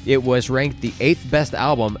 it was ranked the 8th best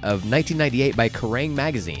album of 1998 by Kerrang!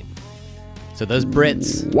 Magazine. So those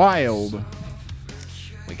Brits, Wild.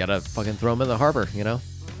 we gotta fucking throw them in the harbor, you know?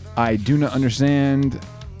 I do not understand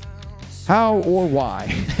how or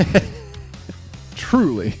why.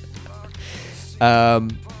 Truly.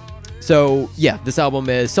 So, yeah, this album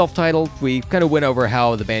is self-titled. We kind of went over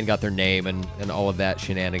how the band got their name and all of that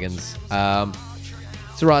shenanigans. So,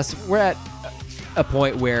 Ross, we're at a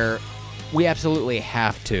point where we absolutely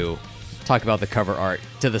have to talk about the cover art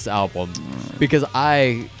to this album because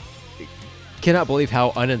I cannot believe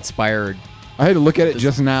how uninspired. I had to look at it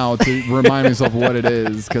just now to remind myself what it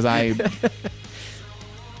is, because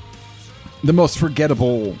the most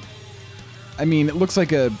forgettable. I mean, it looks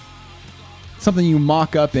like something you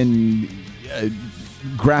mock up in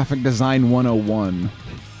graphic design 101.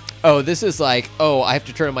 Oh, this is like, I have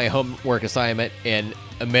to turn in my homework assignment in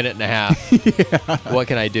a minute and a half. What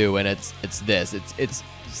can I do? And it's this.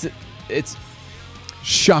 It's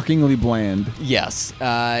shockingly bland. Yes.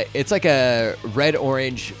 It's like a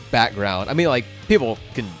red-orange background. I mean, like, people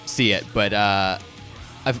can see it, but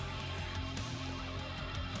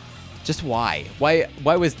just why? Why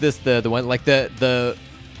was this the one? Like, it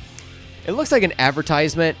looks like an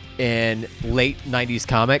advertisement in late 90s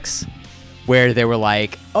comics where they were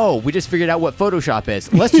like, we just figured out what Photoshop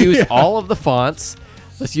is. Let's use all of the fonts.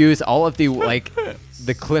 Let's use all of the, like,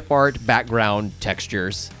 the clip art background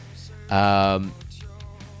textures. Like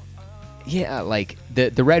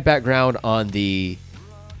the red background on the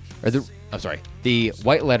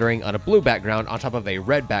white lettering on a blue background on top of a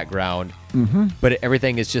red background. Mm-hmm. But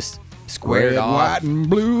everything is just squared red, off. white, and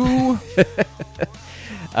blue.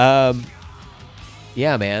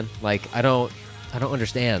 Yeah, man. Like, I don't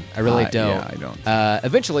understand. I really don't. Yeah, I don't.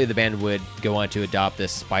 Eventually, the band would go on to adopt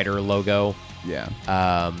this spider logo.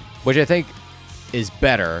 Yeah. Which I think is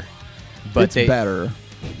better. But it's better.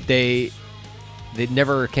 They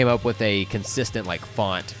never came up with a consistent like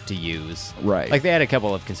font to use. Right. Like, they had a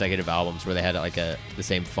couple of consecutive albums where they had like the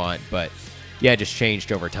same font, but it just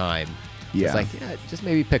changed over time. Yeah. It's like, just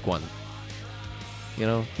maybe pick one. You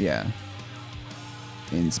know? Yeah.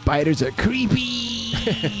 And spiders are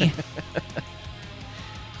creepy.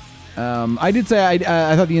 I did say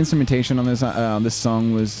I thought the instrumentation on this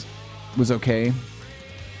song was okay.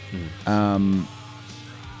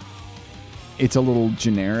 It's a little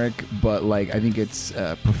generic, but like I think it's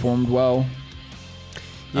performed well.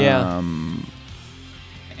 Yeah.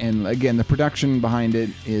 And again, the production behind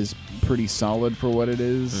it is pretty solid for what it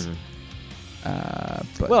is.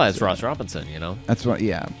 But well, it's Ross Robinson, you know. That's what.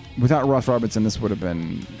 Yeah. Without Ross Robinson, this would have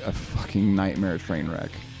been a fucking nightmare train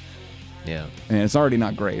wreck. Yeah. And it's already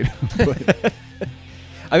not great. But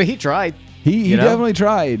I mean, he tried. he You know? definitely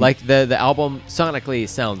tried. Like, the album sonically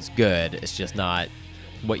sounds good. It's just not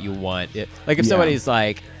what you want. Like if Yeah. somebody's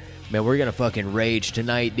like, man, we're gonna fucking rage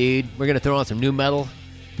tonight, dude. We're gonna throw on some new metal.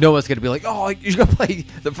 No one's gonna be like, oh, you're gonna play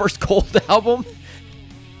the first Cold album,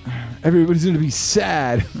 Everybody's gonna be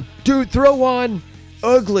sad. dude. Throw on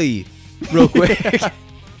Ugly, real quick.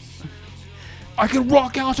 I can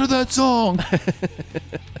rock out to that song.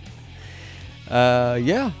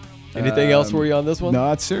 Yeah. Anything else for you on this one?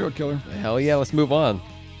 No, it's Serial Killer. Hell yeah, let's move on.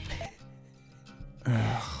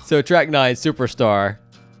 So track 9, Superstar.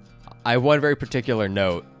 I have one very particular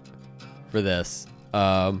note for this. Hit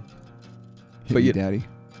But me, you- Daddy.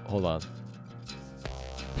 Hold on.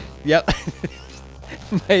 Yep.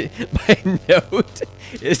 my note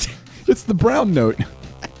is It's the brown note.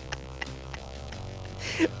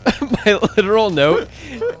 my literal note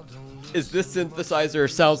is this synthesizer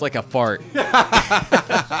sounds like a fart.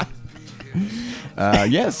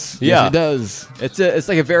 Yes. Yeah. Yes, it does. It's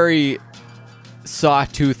like a very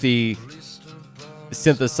sawtoothy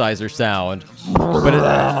synthesizer sound, but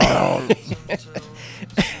it,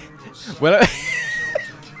 when I,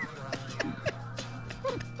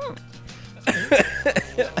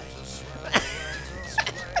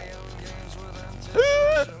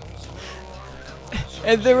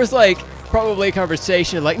 and there was like probably a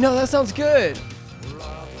conversation like, no, that sounds good.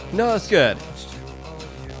 No, that's good.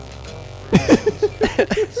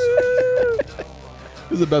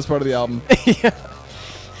 This is the best part of the album.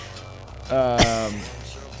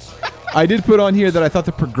 I did put on here that I thought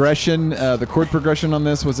the progression, the chord progression on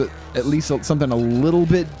this was at least something a little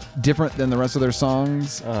bit different than the rest of their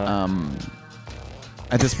songs.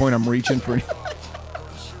 At this point, I'm reaching for.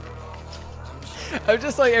 I'm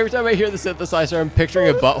just like, every time I hear the synthesizer, I'm picturing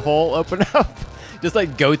a butthole open up. Just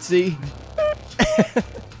like goatsy.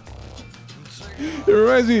 It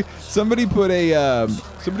reminds me. Somebody put a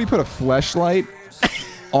fleshlight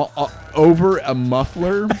over a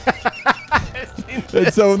muffler,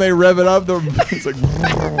 and so when they rev it up, it's like.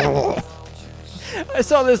 I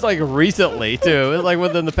saw this like recently too. It was like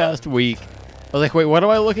within the past week. I was like, wait, what am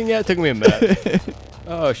I looking at? It took me a minute.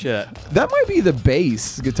 Oh shit. That might be the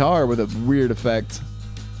bass guitar with a weird effect,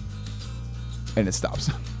 and it stops.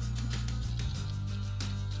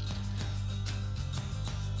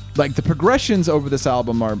 Like the progressions over this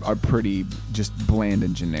album are pretty just bland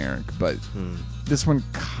and generic, but this one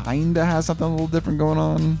kinda has something a little different going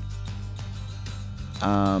on.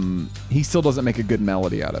 He still doesn't make a good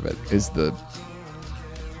melody out of it.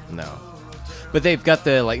 No. But they've got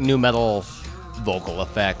the like new metal vocal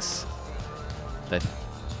effects. That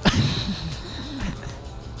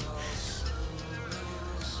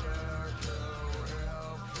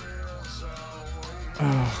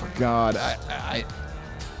Oh God, I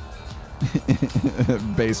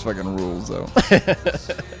bass fucking rules though.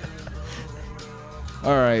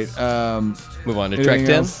 All right, move on to anything track 10.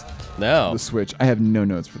 else? No. The Switch. I have no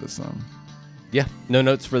notes for this song. Yeah, no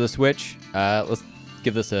notes for the Switch. Let's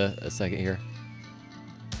give this a second here.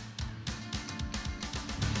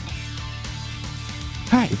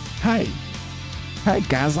 Hey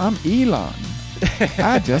guys, I'm Elon.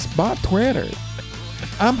 I just bought Twitter.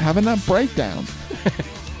 I'm having a breakdown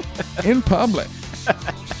in public.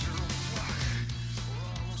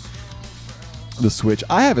 The Switch.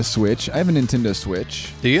 I have a Switch. I have a Nintendo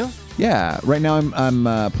Switch. Do you? Yeah. Right now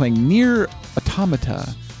I'm playing Nier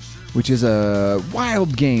Automata, which is a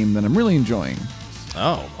wild game that I'm really enjoying.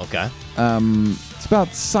 Oh, okay. It's about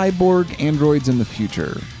cyborg androids in the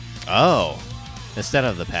future Oh, instead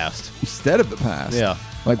of the past. instead of the past. Yeah.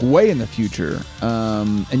 Like way in the future.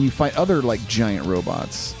 And you fight other like giant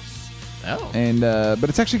robots. Oh. And but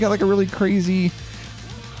it's actually got like a really crazy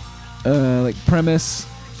like premise.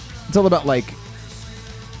 It's all about like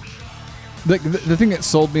the thing that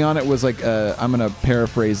sold me on it was like I'm gonna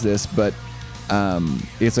paraphrase this, but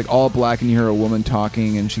it's like all black and you hear a woman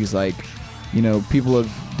talking and she's like, you know, people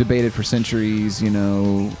have debated for centuries, you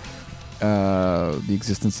know, the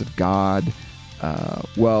existence of God.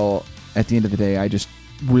 Well, at the end of the day, I just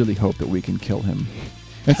really hope that we can kill him.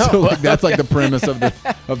 And so like, that's like the premise of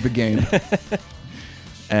the game.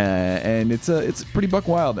 And it's pretty buck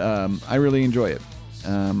wild. I really enjoy it.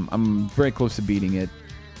 I'm very close to beating it.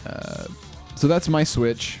 So that's my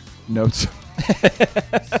Switch notes.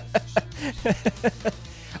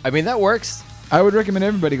 I mean, that works. I would recommend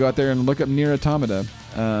everybody go out there and look up Nier Automata.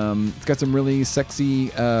 It's got some really sexy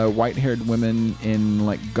white-haired women in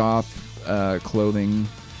like goth clothing,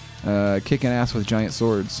 kicking ass with giant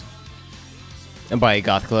swords. And by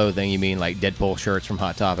goth clothing, you mean like Deadpool shirts from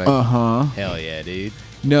Hot Topic? Hell yeah, dude.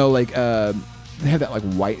 No, like they have that like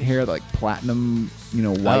white hair, like platinum, you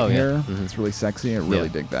know, white hair. Mhm. It's really sexy. I really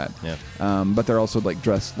dig that. Yeah. But they're also like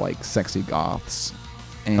dressed like sexy goths,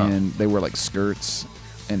 and they wear like skirts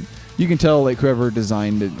And you can tell like whoever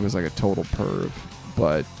designed it was like a total perv,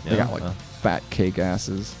 but they Yeah, got like well. fat cake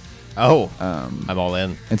asses. Oh, I'm all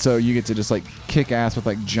in. And so you get to just like kick ass with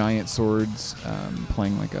like giant swords,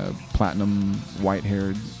 playing like a platinum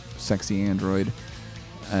white-haired sexy android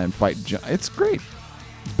and fight. It's great.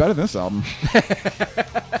 It's better than this album.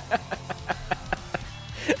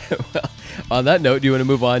 Well, on that note, do you want to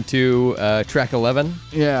move on to track 11?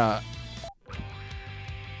 Yeah.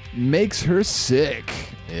 Makes her sick.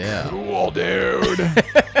 Yeah. Cool, dude.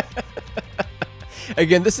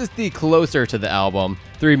 Again, this is the closer to the album,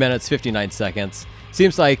 3 minutes, 59 seconds.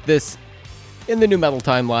 Seems like this, in the new metal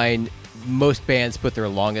timeline, most bands put their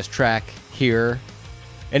longest track here.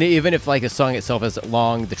 And even if like a song itself isn't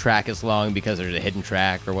long, the track is long because there's a hidden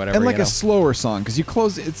track or whatever. And like you know? a slower song, because you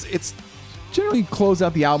close it's generally you close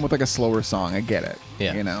out the album with like a slower song. I get it.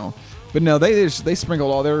 Yeah. You know. But no, they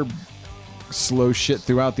sprinkled all their slow shit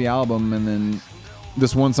throughout the album, and then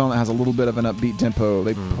this one song that has a little bit of an upbeat tempo,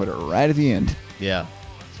 they put it right at the end. Yeah.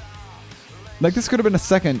 Like this could have been a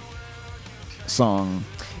second song.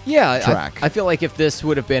 Yeah, Track. I feel like if this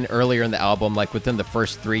would have been earlier in the album, like within the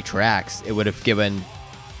first 3 tracks, it would have given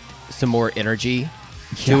some more energy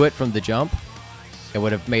to Yeah. it from the jump. It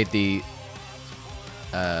would have made the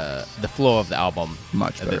flow of the album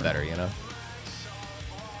Much a bit better. better, you know.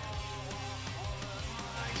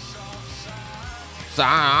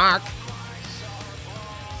 Sock.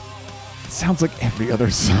 It sounds like every other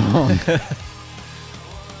song.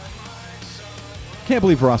 Can't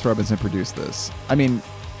believe Ross Robinson produced this. I mean,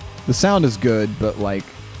 the sound is good, but like,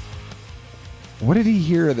 what did he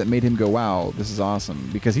hear that made him go, wow, this is awesome?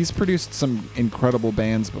 Because he's produced some incredible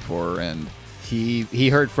bands before, and He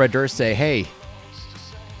heard Fred Durst say, "Hey,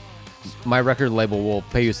 my record label will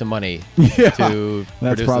pay you some money Yeah, to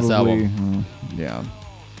that's produce probably, this album." yeah.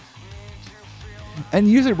 And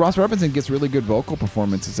usually Ross Robinson gets really good vocal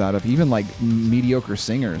performances out of even like mediocre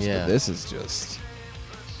singers, Yeah. but this is just...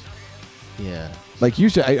 Yeah. Like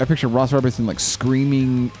usually, I picture Ross Robinson like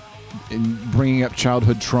screaming and bringing up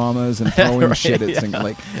childhood traumas and throwing Right, shit at yeah. singing.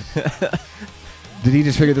 Like, did he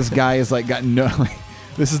just figure this guy is like got no? Like,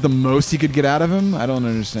 this is the most he could get out of him? I don't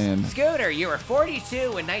understand. Scooter, you were 42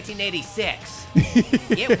 in 1986.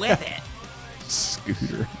 Get with it.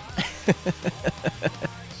 Scooter.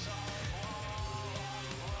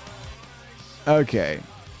 Okay,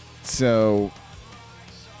 so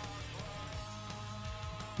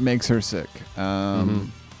makes her sick. That's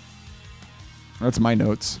my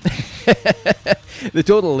notes. The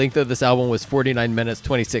total length of this album was 49 minutes,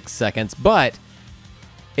 26 seconds, but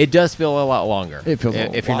it does feel a lot longer. It feels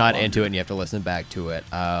a if you're lot not into longer. it and you have to listen back to it.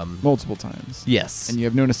 Multiple times. Yes. And you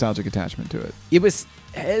have no nostalgic attachment to it. It was.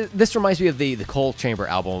 This reminds me of the Cold Chamber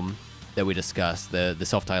album that we discussed, the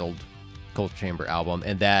self-titled Cold Chamber album,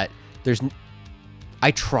 and that I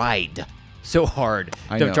tried so hard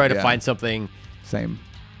I to know, try to yeah. find something Same.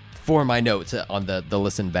 for my notes on the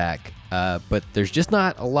listen back, but there's just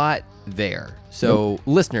not a lot there. So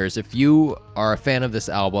listeners, if you are a fan of this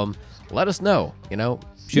album, let us know. You know,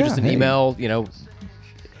 shoot Yeah, us an hey. email. You know,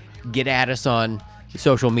 get at us on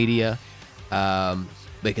social media,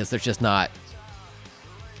 because there's just not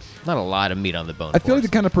a lot of meat on the bone. I feel for like the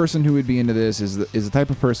us. kind of person who would be into this is the type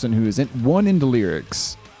of person who is into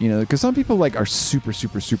lyrics, you know, because some people like are super,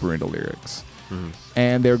 super, super into lyrics,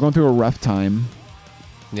 and they're going through a rough time,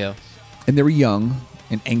 Yeah. and they were young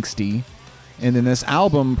and angsty, and then this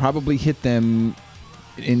album probably hit them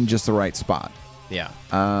in just the right spot. Yeah.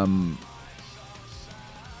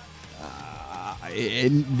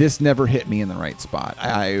 This never hit me in the right spot.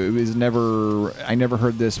 I never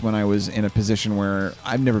heard this when I was in a position where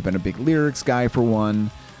I've never been a big lyrics guy for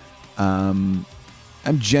one. I'm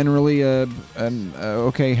generally an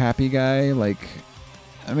okay happy guy. Like,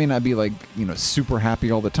 I may not be like, you know, super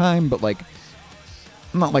happy all the time, but like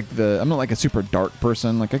I'm not like a super dark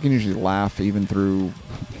person. Like I can usually laugh even through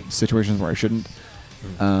situations where I shouldn't.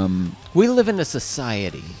 We live in a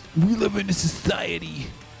society. We live in a society.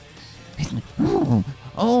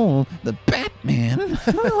 Oh, the Batman.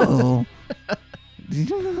 Oh.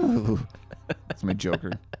 That's my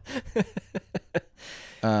Joker.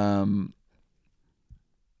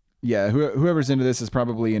 Yeah, whoever's into this is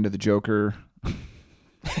probably into the Joker.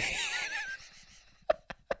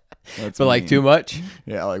 That's But like mean. too much.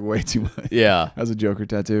 Yeah, like way too much. Yeah. Has a Joker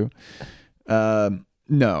tattoo.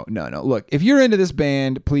 No. Look, if you're into this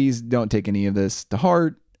band, please don't take any of this to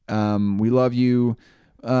heart. We love you,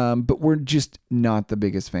 but we're just not the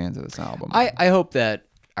biggest fans of this album. I hope that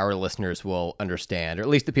our listeners will understand, or at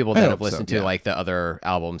least the people I that hope have listened so, to yeah. like the other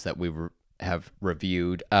albums that have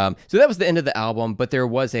reviewed. So that was the end of the album, but there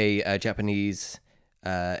was a Japanese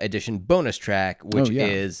edition bonus track, which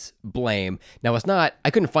is Blame. Now,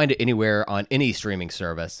 I couldn't find it anywhere on any streaming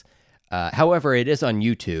service. However, it is on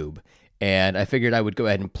YouTube, and I figured I would go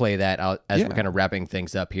ahead and play that out as we're kind of wrapping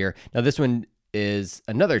things up here. Now, this one is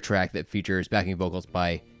another track that features backing vocals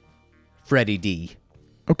by Freddie D.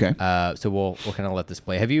 Okay. So we'll kind of let this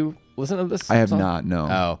play. Have you listened to this? I have song? not, no.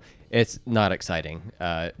 Oh, it's not exciting.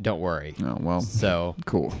 Don't worry. Oh, well. So,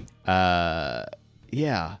 Cool.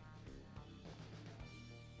 yeah.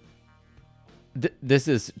 This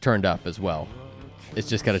is turned up as well. It's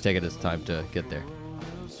just got to take it its time to get there.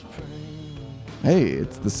 Hey,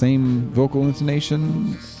 it's the same vocal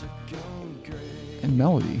intonation and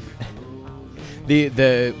melody.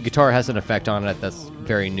 The guitar has an effect on it that's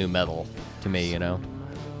very new metal to me, you know?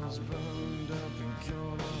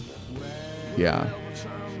 Yeah.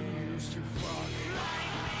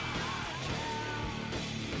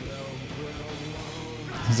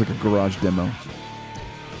 It's like a garage demo.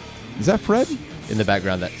 Is that Fred? In the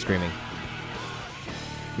background, that screaming.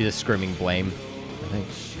 He's just screaming Blame, I think.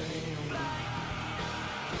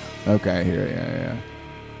 Okay, I hear it. Yeah.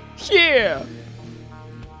 Yeah!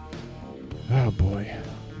 Oh, boy.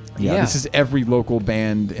 Yeah, this is every local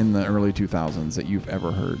band in the early 2000s that you've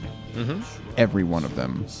ever heard. Mm-hmm. Every one of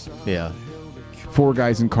them. Yeah. 4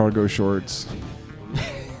 guys in cargo shorts.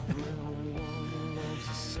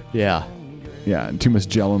 Yeah. Yeah, and too much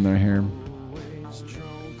gel in their hair.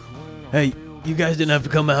 Hey, you guys didn't have to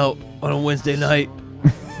come out on a Wednesday night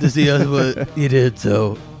to see us, but you did,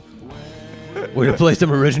 so we're going to play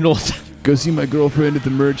some originals. Go see my girlfriend at the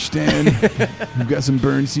merch stand. We've got some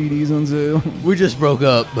burned CDs on sale. We just broke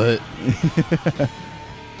up, but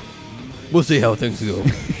we'll see how things go.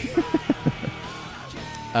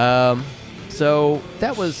 So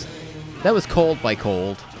that was Cold by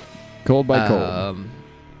Cold. Cold by Cold.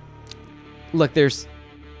 Look, there's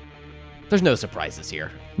no surprises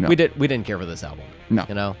here. No. We didn't care for this album. No.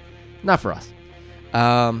 You know? Not for us.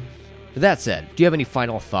 That said, do you have any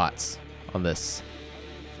final thoughts on this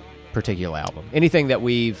particular album? Anything that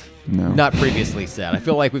we've not previously said? I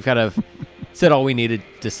feel like we've kind of said all we needed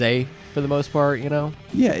to say for the most part, you know?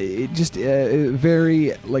 Yeah, it just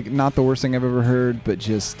very, like, not the worst thing I've ever heard, but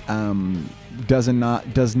just does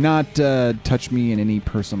not touch me in any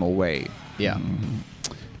personal way. Yeah.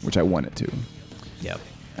 Which I want it to. Yep.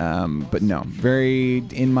 But no, very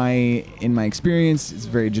in my experience, it's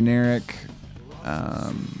very generic,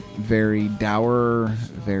 very dour,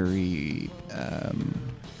 very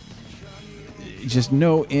just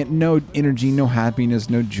no energy, no happiness,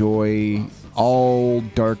 no joy, all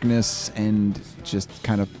darkness and just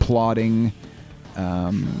kind of plodding,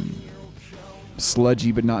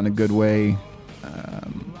 sludgy, but not in a good way.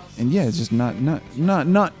 And yeah, it's just not.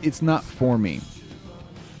 It's not for me.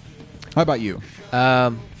 How about you?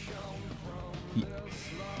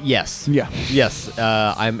 Yes. Yeah. Yes.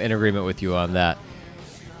 I'm in agreement with you on that.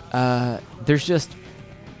 There's just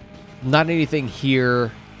not anything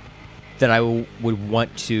here that I would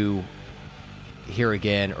want to hear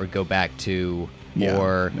again or go back to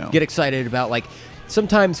or get excited about. Like,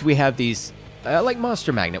 sometimes we have these, like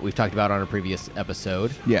Monster Magnet we've talked about on a previous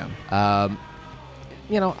episode. Yeah.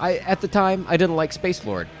 You know, at the time, I didn't like Space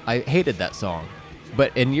Lord. I hated that song.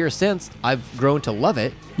 But in years since, I've grown to love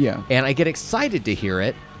it. Yeah. And I get excited to hear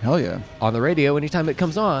it. Hell yeah. On the radio anytime it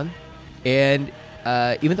comes on. And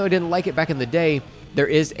even though I didn't like it back in the day, there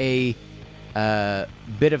is a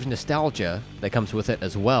bit of nostalgia that comes with it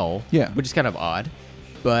as well. Yeah. Which is kind of odd.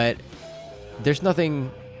 But there's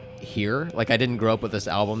nothing here. Like, I didn't grow up with this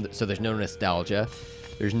album, so there's no nostalgia.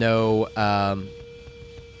 There's no...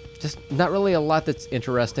 just not really a lot that's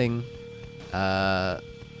interesting.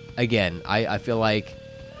 Again, I feel like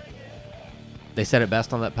they said it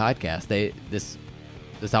best on that podcast. This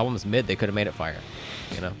album is mid. They could have made it fire,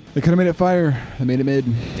 you know? They could have made it fire. They made it mid.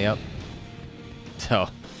 Yep. So,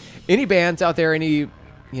 any bands out there, any,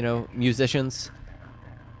 you know, musicians,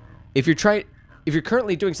 if you're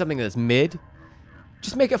currently doing something that's mid,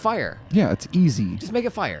 just make it fire. Yeah, it's easy. Just make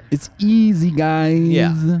it fire. It's easy, guys.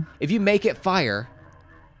 Yeah. If you make it fire,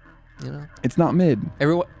 you know, it's not mid.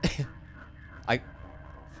 Everyone,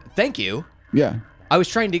 thank you. Yeah. I was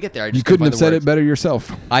trying to get there. I just you couldn't have said words. it better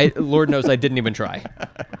yourself. Lord knows I didn't even try.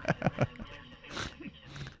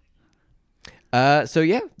 So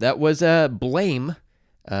yeah, that was Blame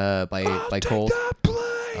by Cold.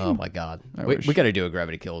 Oh my God, we got to do a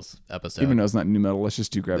Gravity Kills episode. Even though it's not new metal, let's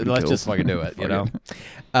just do Gravity Let's Kills. just fucking do it, you know.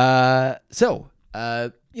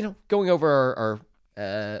 You know, going over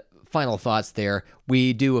our final thoughts there,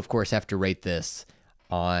 we do of course have to rate this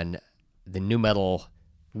on the nu metal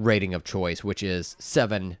rating of choice, which is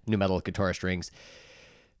 7 nu metal guitar strings.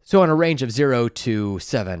 So on a range of 0 to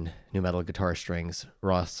 7 nu metal guitar strings,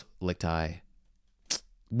 Ross Lichtai,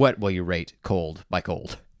 what will you rate Cold by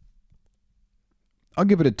Cold? I'll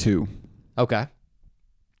give it a 2. Okay.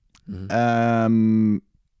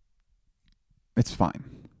 It's fine.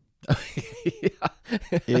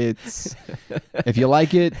 It's if you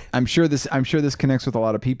like it, I'm sure this connects with a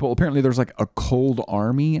lot of people. Apparently there's like a Cold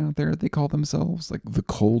Army out there, they call themselves, like the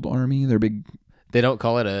Cold Army. They're big. They don't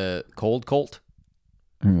call it a cold cult?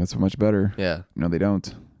 That's much better. Yeah. No, they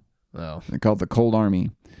don't. Oh. They call it the Cold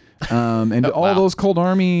Army. And all Wow. those Cold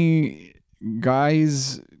Army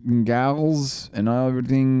guys and gals and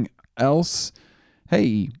everything else,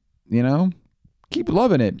 hey, keep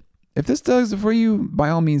loving it. If this does it for you,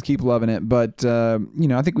 by all means, keep loving it. But, I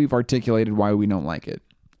think we've articulated why we don't like it.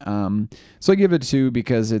 So I give it a 2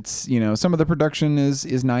 because it's, some of the production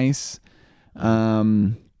is nice.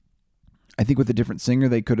 I think with a different singer,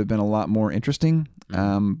 they could have been a lot more interesting.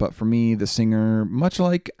 But for me, the singer, much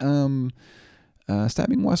like Stabbing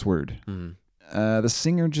Westward, the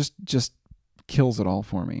singer just kills it all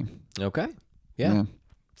for me. Okay. Yeah.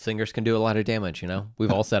 Singers can do a lot of damage,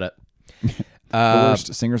 We've all said it. The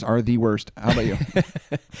worst. Singers are the worst. How about you?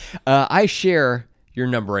 I share your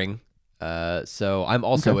numbering. So I'm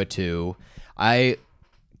also a 2. I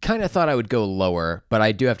kind of thought I would go lower, but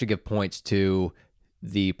I do have to give points to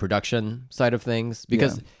the production side of things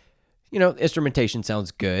because, instrumentation sounds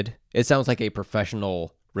good. It sounds like a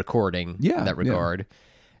professional recording in that regard.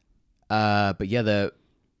 But yeah, the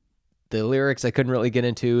lyrics I couldn't really get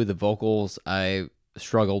into. The vocals I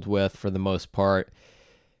struggled with for the most part.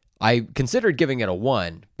 I considered giving it a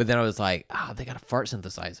 1, but then I was like, they got a fart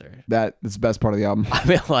synthesizer. That's the best part of the album. I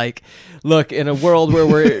mean, like, look, in a world where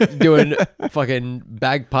we're doing fucking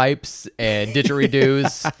bagpipes and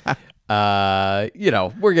didgeridoos,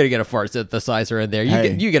 we're going to get a fart synthesizer in there.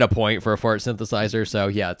 You get a point for a fart synthesizer. So,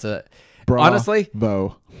 yeah, it's honestly,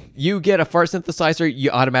 you get a fart synthesizer,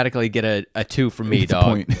 you automatically get a 2 from me, it's dog.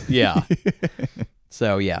 A point. Yeah.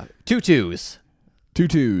 So, yeah, 2 2s. 2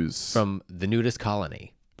 2s. From the Nudist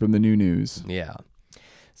Colony. From the New News. Yeah.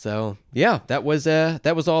 So, yeah, that was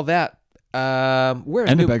all that. Where's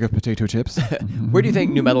and a bag of potato chips. Where do you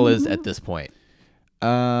think nu metal is at this point?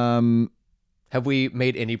 Have we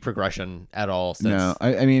made any progression at all since? No,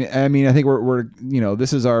 I mean, I think we're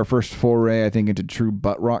this is our first foray, I think, into true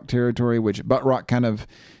butt rock territory, which butt rock kind of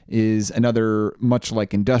is another, much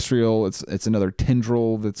like industrial, it's another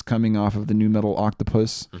tendril that's coming off of the nu metal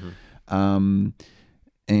octopus.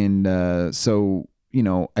 So,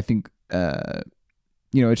 I think,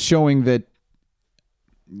 it's showing that,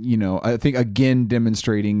 I think, again,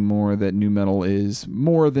 demonstrating more that nu metal is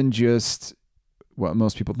more than just what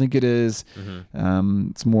most people think it is.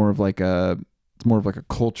 It's more of like a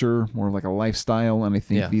culture, more of like a lifestyle, and I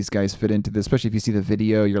think these guys fit into this. Especially if you see the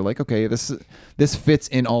video, you're like, okay, this fits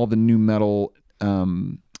in all the nu metal.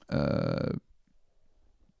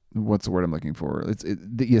 What's the word I'm looking for? It's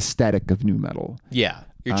the aesthetic of nu metal. Yeah,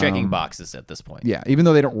 you're checking boxes at this point. Yeah, even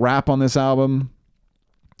though they don't rap on this album,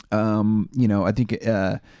 I think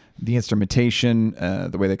the instrumentation,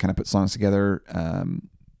 the way they kind of put songs together,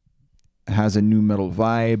 has a nu metal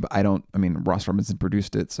vibe. Ross Robinson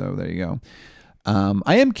produced it, so there you go.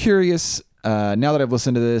 I am curious, now that I've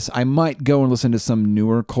listened to this, I might go and listen to some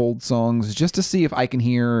newer Cold songs just to see if I can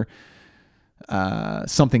hear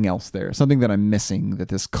something else there, something that I'm missing, that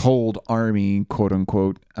this Cold Army, quote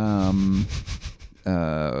unquote,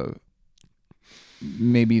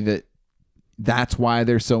 maybe that's why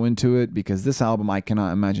they're so into it, because this album, I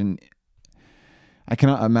cannot imagine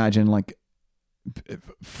like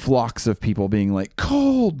flocks of people being like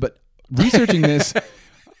Cold, but researching this,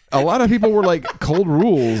 a lot of people were like Cold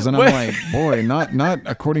rules, and I'm like, boy, not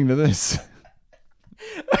according to this.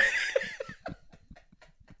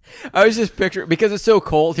 I was just picturing, because it's so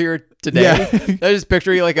cold here today, I was just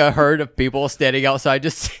picturing like a herd of people standing outside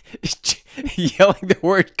just yelling the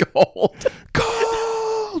word cold.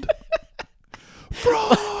 Cold!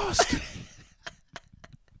 Frost!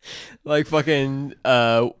 Like fucking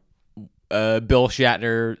Bill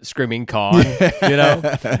Shatner screaming Kong,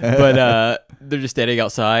 But they're just standing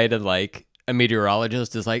outside, and like a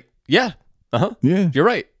meteorologist is like, yeah, you're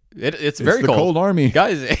right. It's very the cold. Cold Army.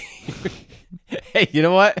 Guys, hey, you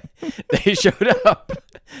know what? They showed up.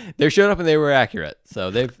 They showed up and they were accurate.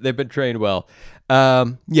 So they've been trained well.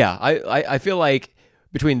 I feel like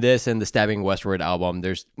between this and the Stabbing Westward album,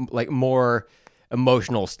 there's like more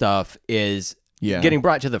emotional stuff is getting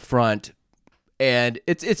brought to the front, and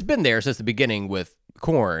it's been there since the beginning with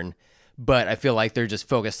Korn, but I feel like they're just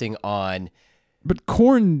focusing on But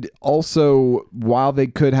Korn also, while they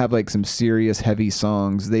could have like some serious heavy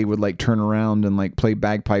songs, they would like turn around and like play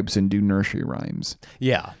bagpipes and do nursery rhymes.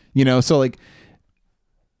 Yeah. You know, so like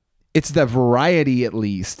it's the variety at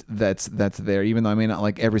least that's there. Even though I may not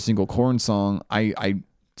like every single Korn song, I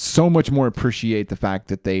so much more appreciate the fact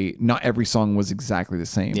that not every song was exactly the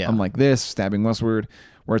same. Yeah. Unlike this, Stabbing Westward,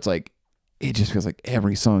 where it's like it just feels like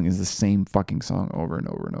every song is the same fucking song over and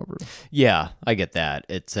over and over. Yeah, I get that.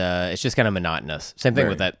 It's just kind of monotonous. Same thing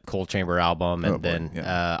with Right. that Cold Chamber album, and Oh, boy, then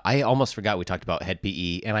yeah. I almost forgot we talked about Head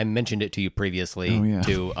PE, and I mentioned it to you previously Oh, yeah.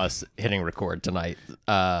 to us hitting record tonight.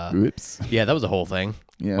 Oops. Yeah, that was a whole thing.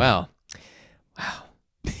 Yeah. Wow.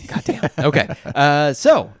 Goddamn. Okay.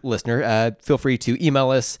 So, listener, feel free to email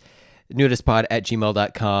us,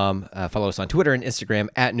 nudistpod@gmail.com. Follow us on Twitter and Instagram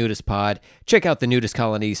 @nudistpod. Check out the Nudist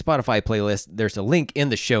Colony Spotify playlist. There's a link in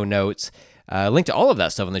the show notes. Link to all of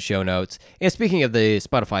that stuff in the show notes. And speaking of the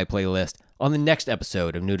Spotify playlist, on the next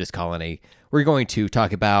episode of Nudist Colony, we're going to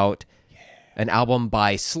talk about an album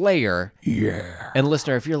by Slayer. Yeah. And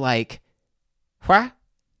listener, if you're like, what?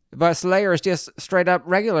 But Slayer is just straight up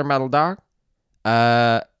regular metal, dog.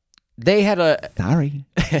 They had Sorry.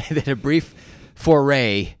 they had a brief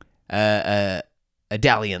foray, a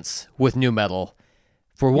dalliance with new metal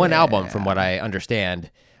for one album, from what I understand.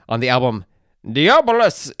 On the album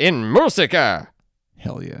Diabolus in Musica,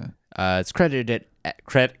 Hell yeah. it's credited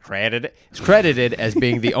as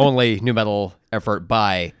being the only new metal effort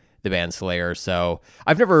by the band Slayer. So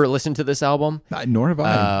I've never listened to this album. Nor have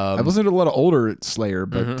I. I've listened to a lot of older Slayer,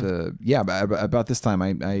 but yeah, about this time,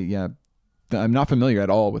 I'm not familiar at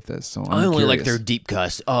all with this. So I only like curious. their deep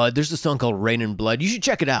cuts. There's a song called Rain and Blood. You should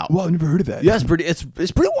check it out. Well, I've never heard of that. Yeah, it's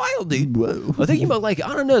pretty wild, dude. Whoa. I think you might like it.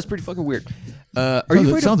 I don't know. It's pretty fucking weird. Are you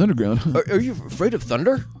afraid sounds of, underground. are you afraid of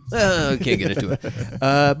thunder? Can't get into it.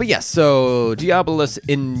 But yes, so Diabolus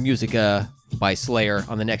in Musica by Slayer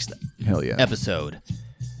on the next Hell yeah. episode.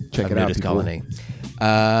 Check of it out, Nudist people. Colony.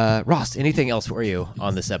 Ross, anything else for you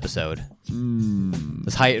on this episode?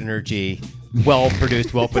 This high energy, well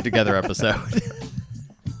produced, well put together episode.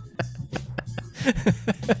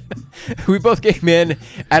 We both came in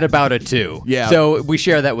at about a 2. Yeah. So we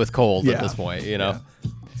share that with Cold at Yeah. this point, you know?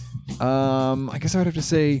 I guess I would have to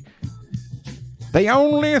say the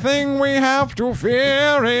only thing we have to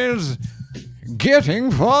fear is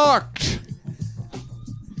getting fucked.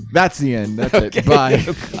 That's the end. That's it. Bye.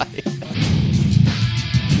 Say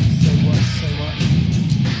what? Say what?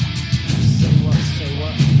 Say what? Say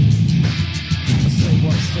what? Say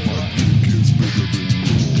what? Say what?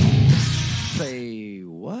 Say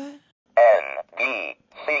what?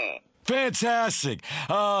 NBC. Fantastic.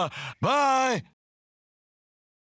 Bye.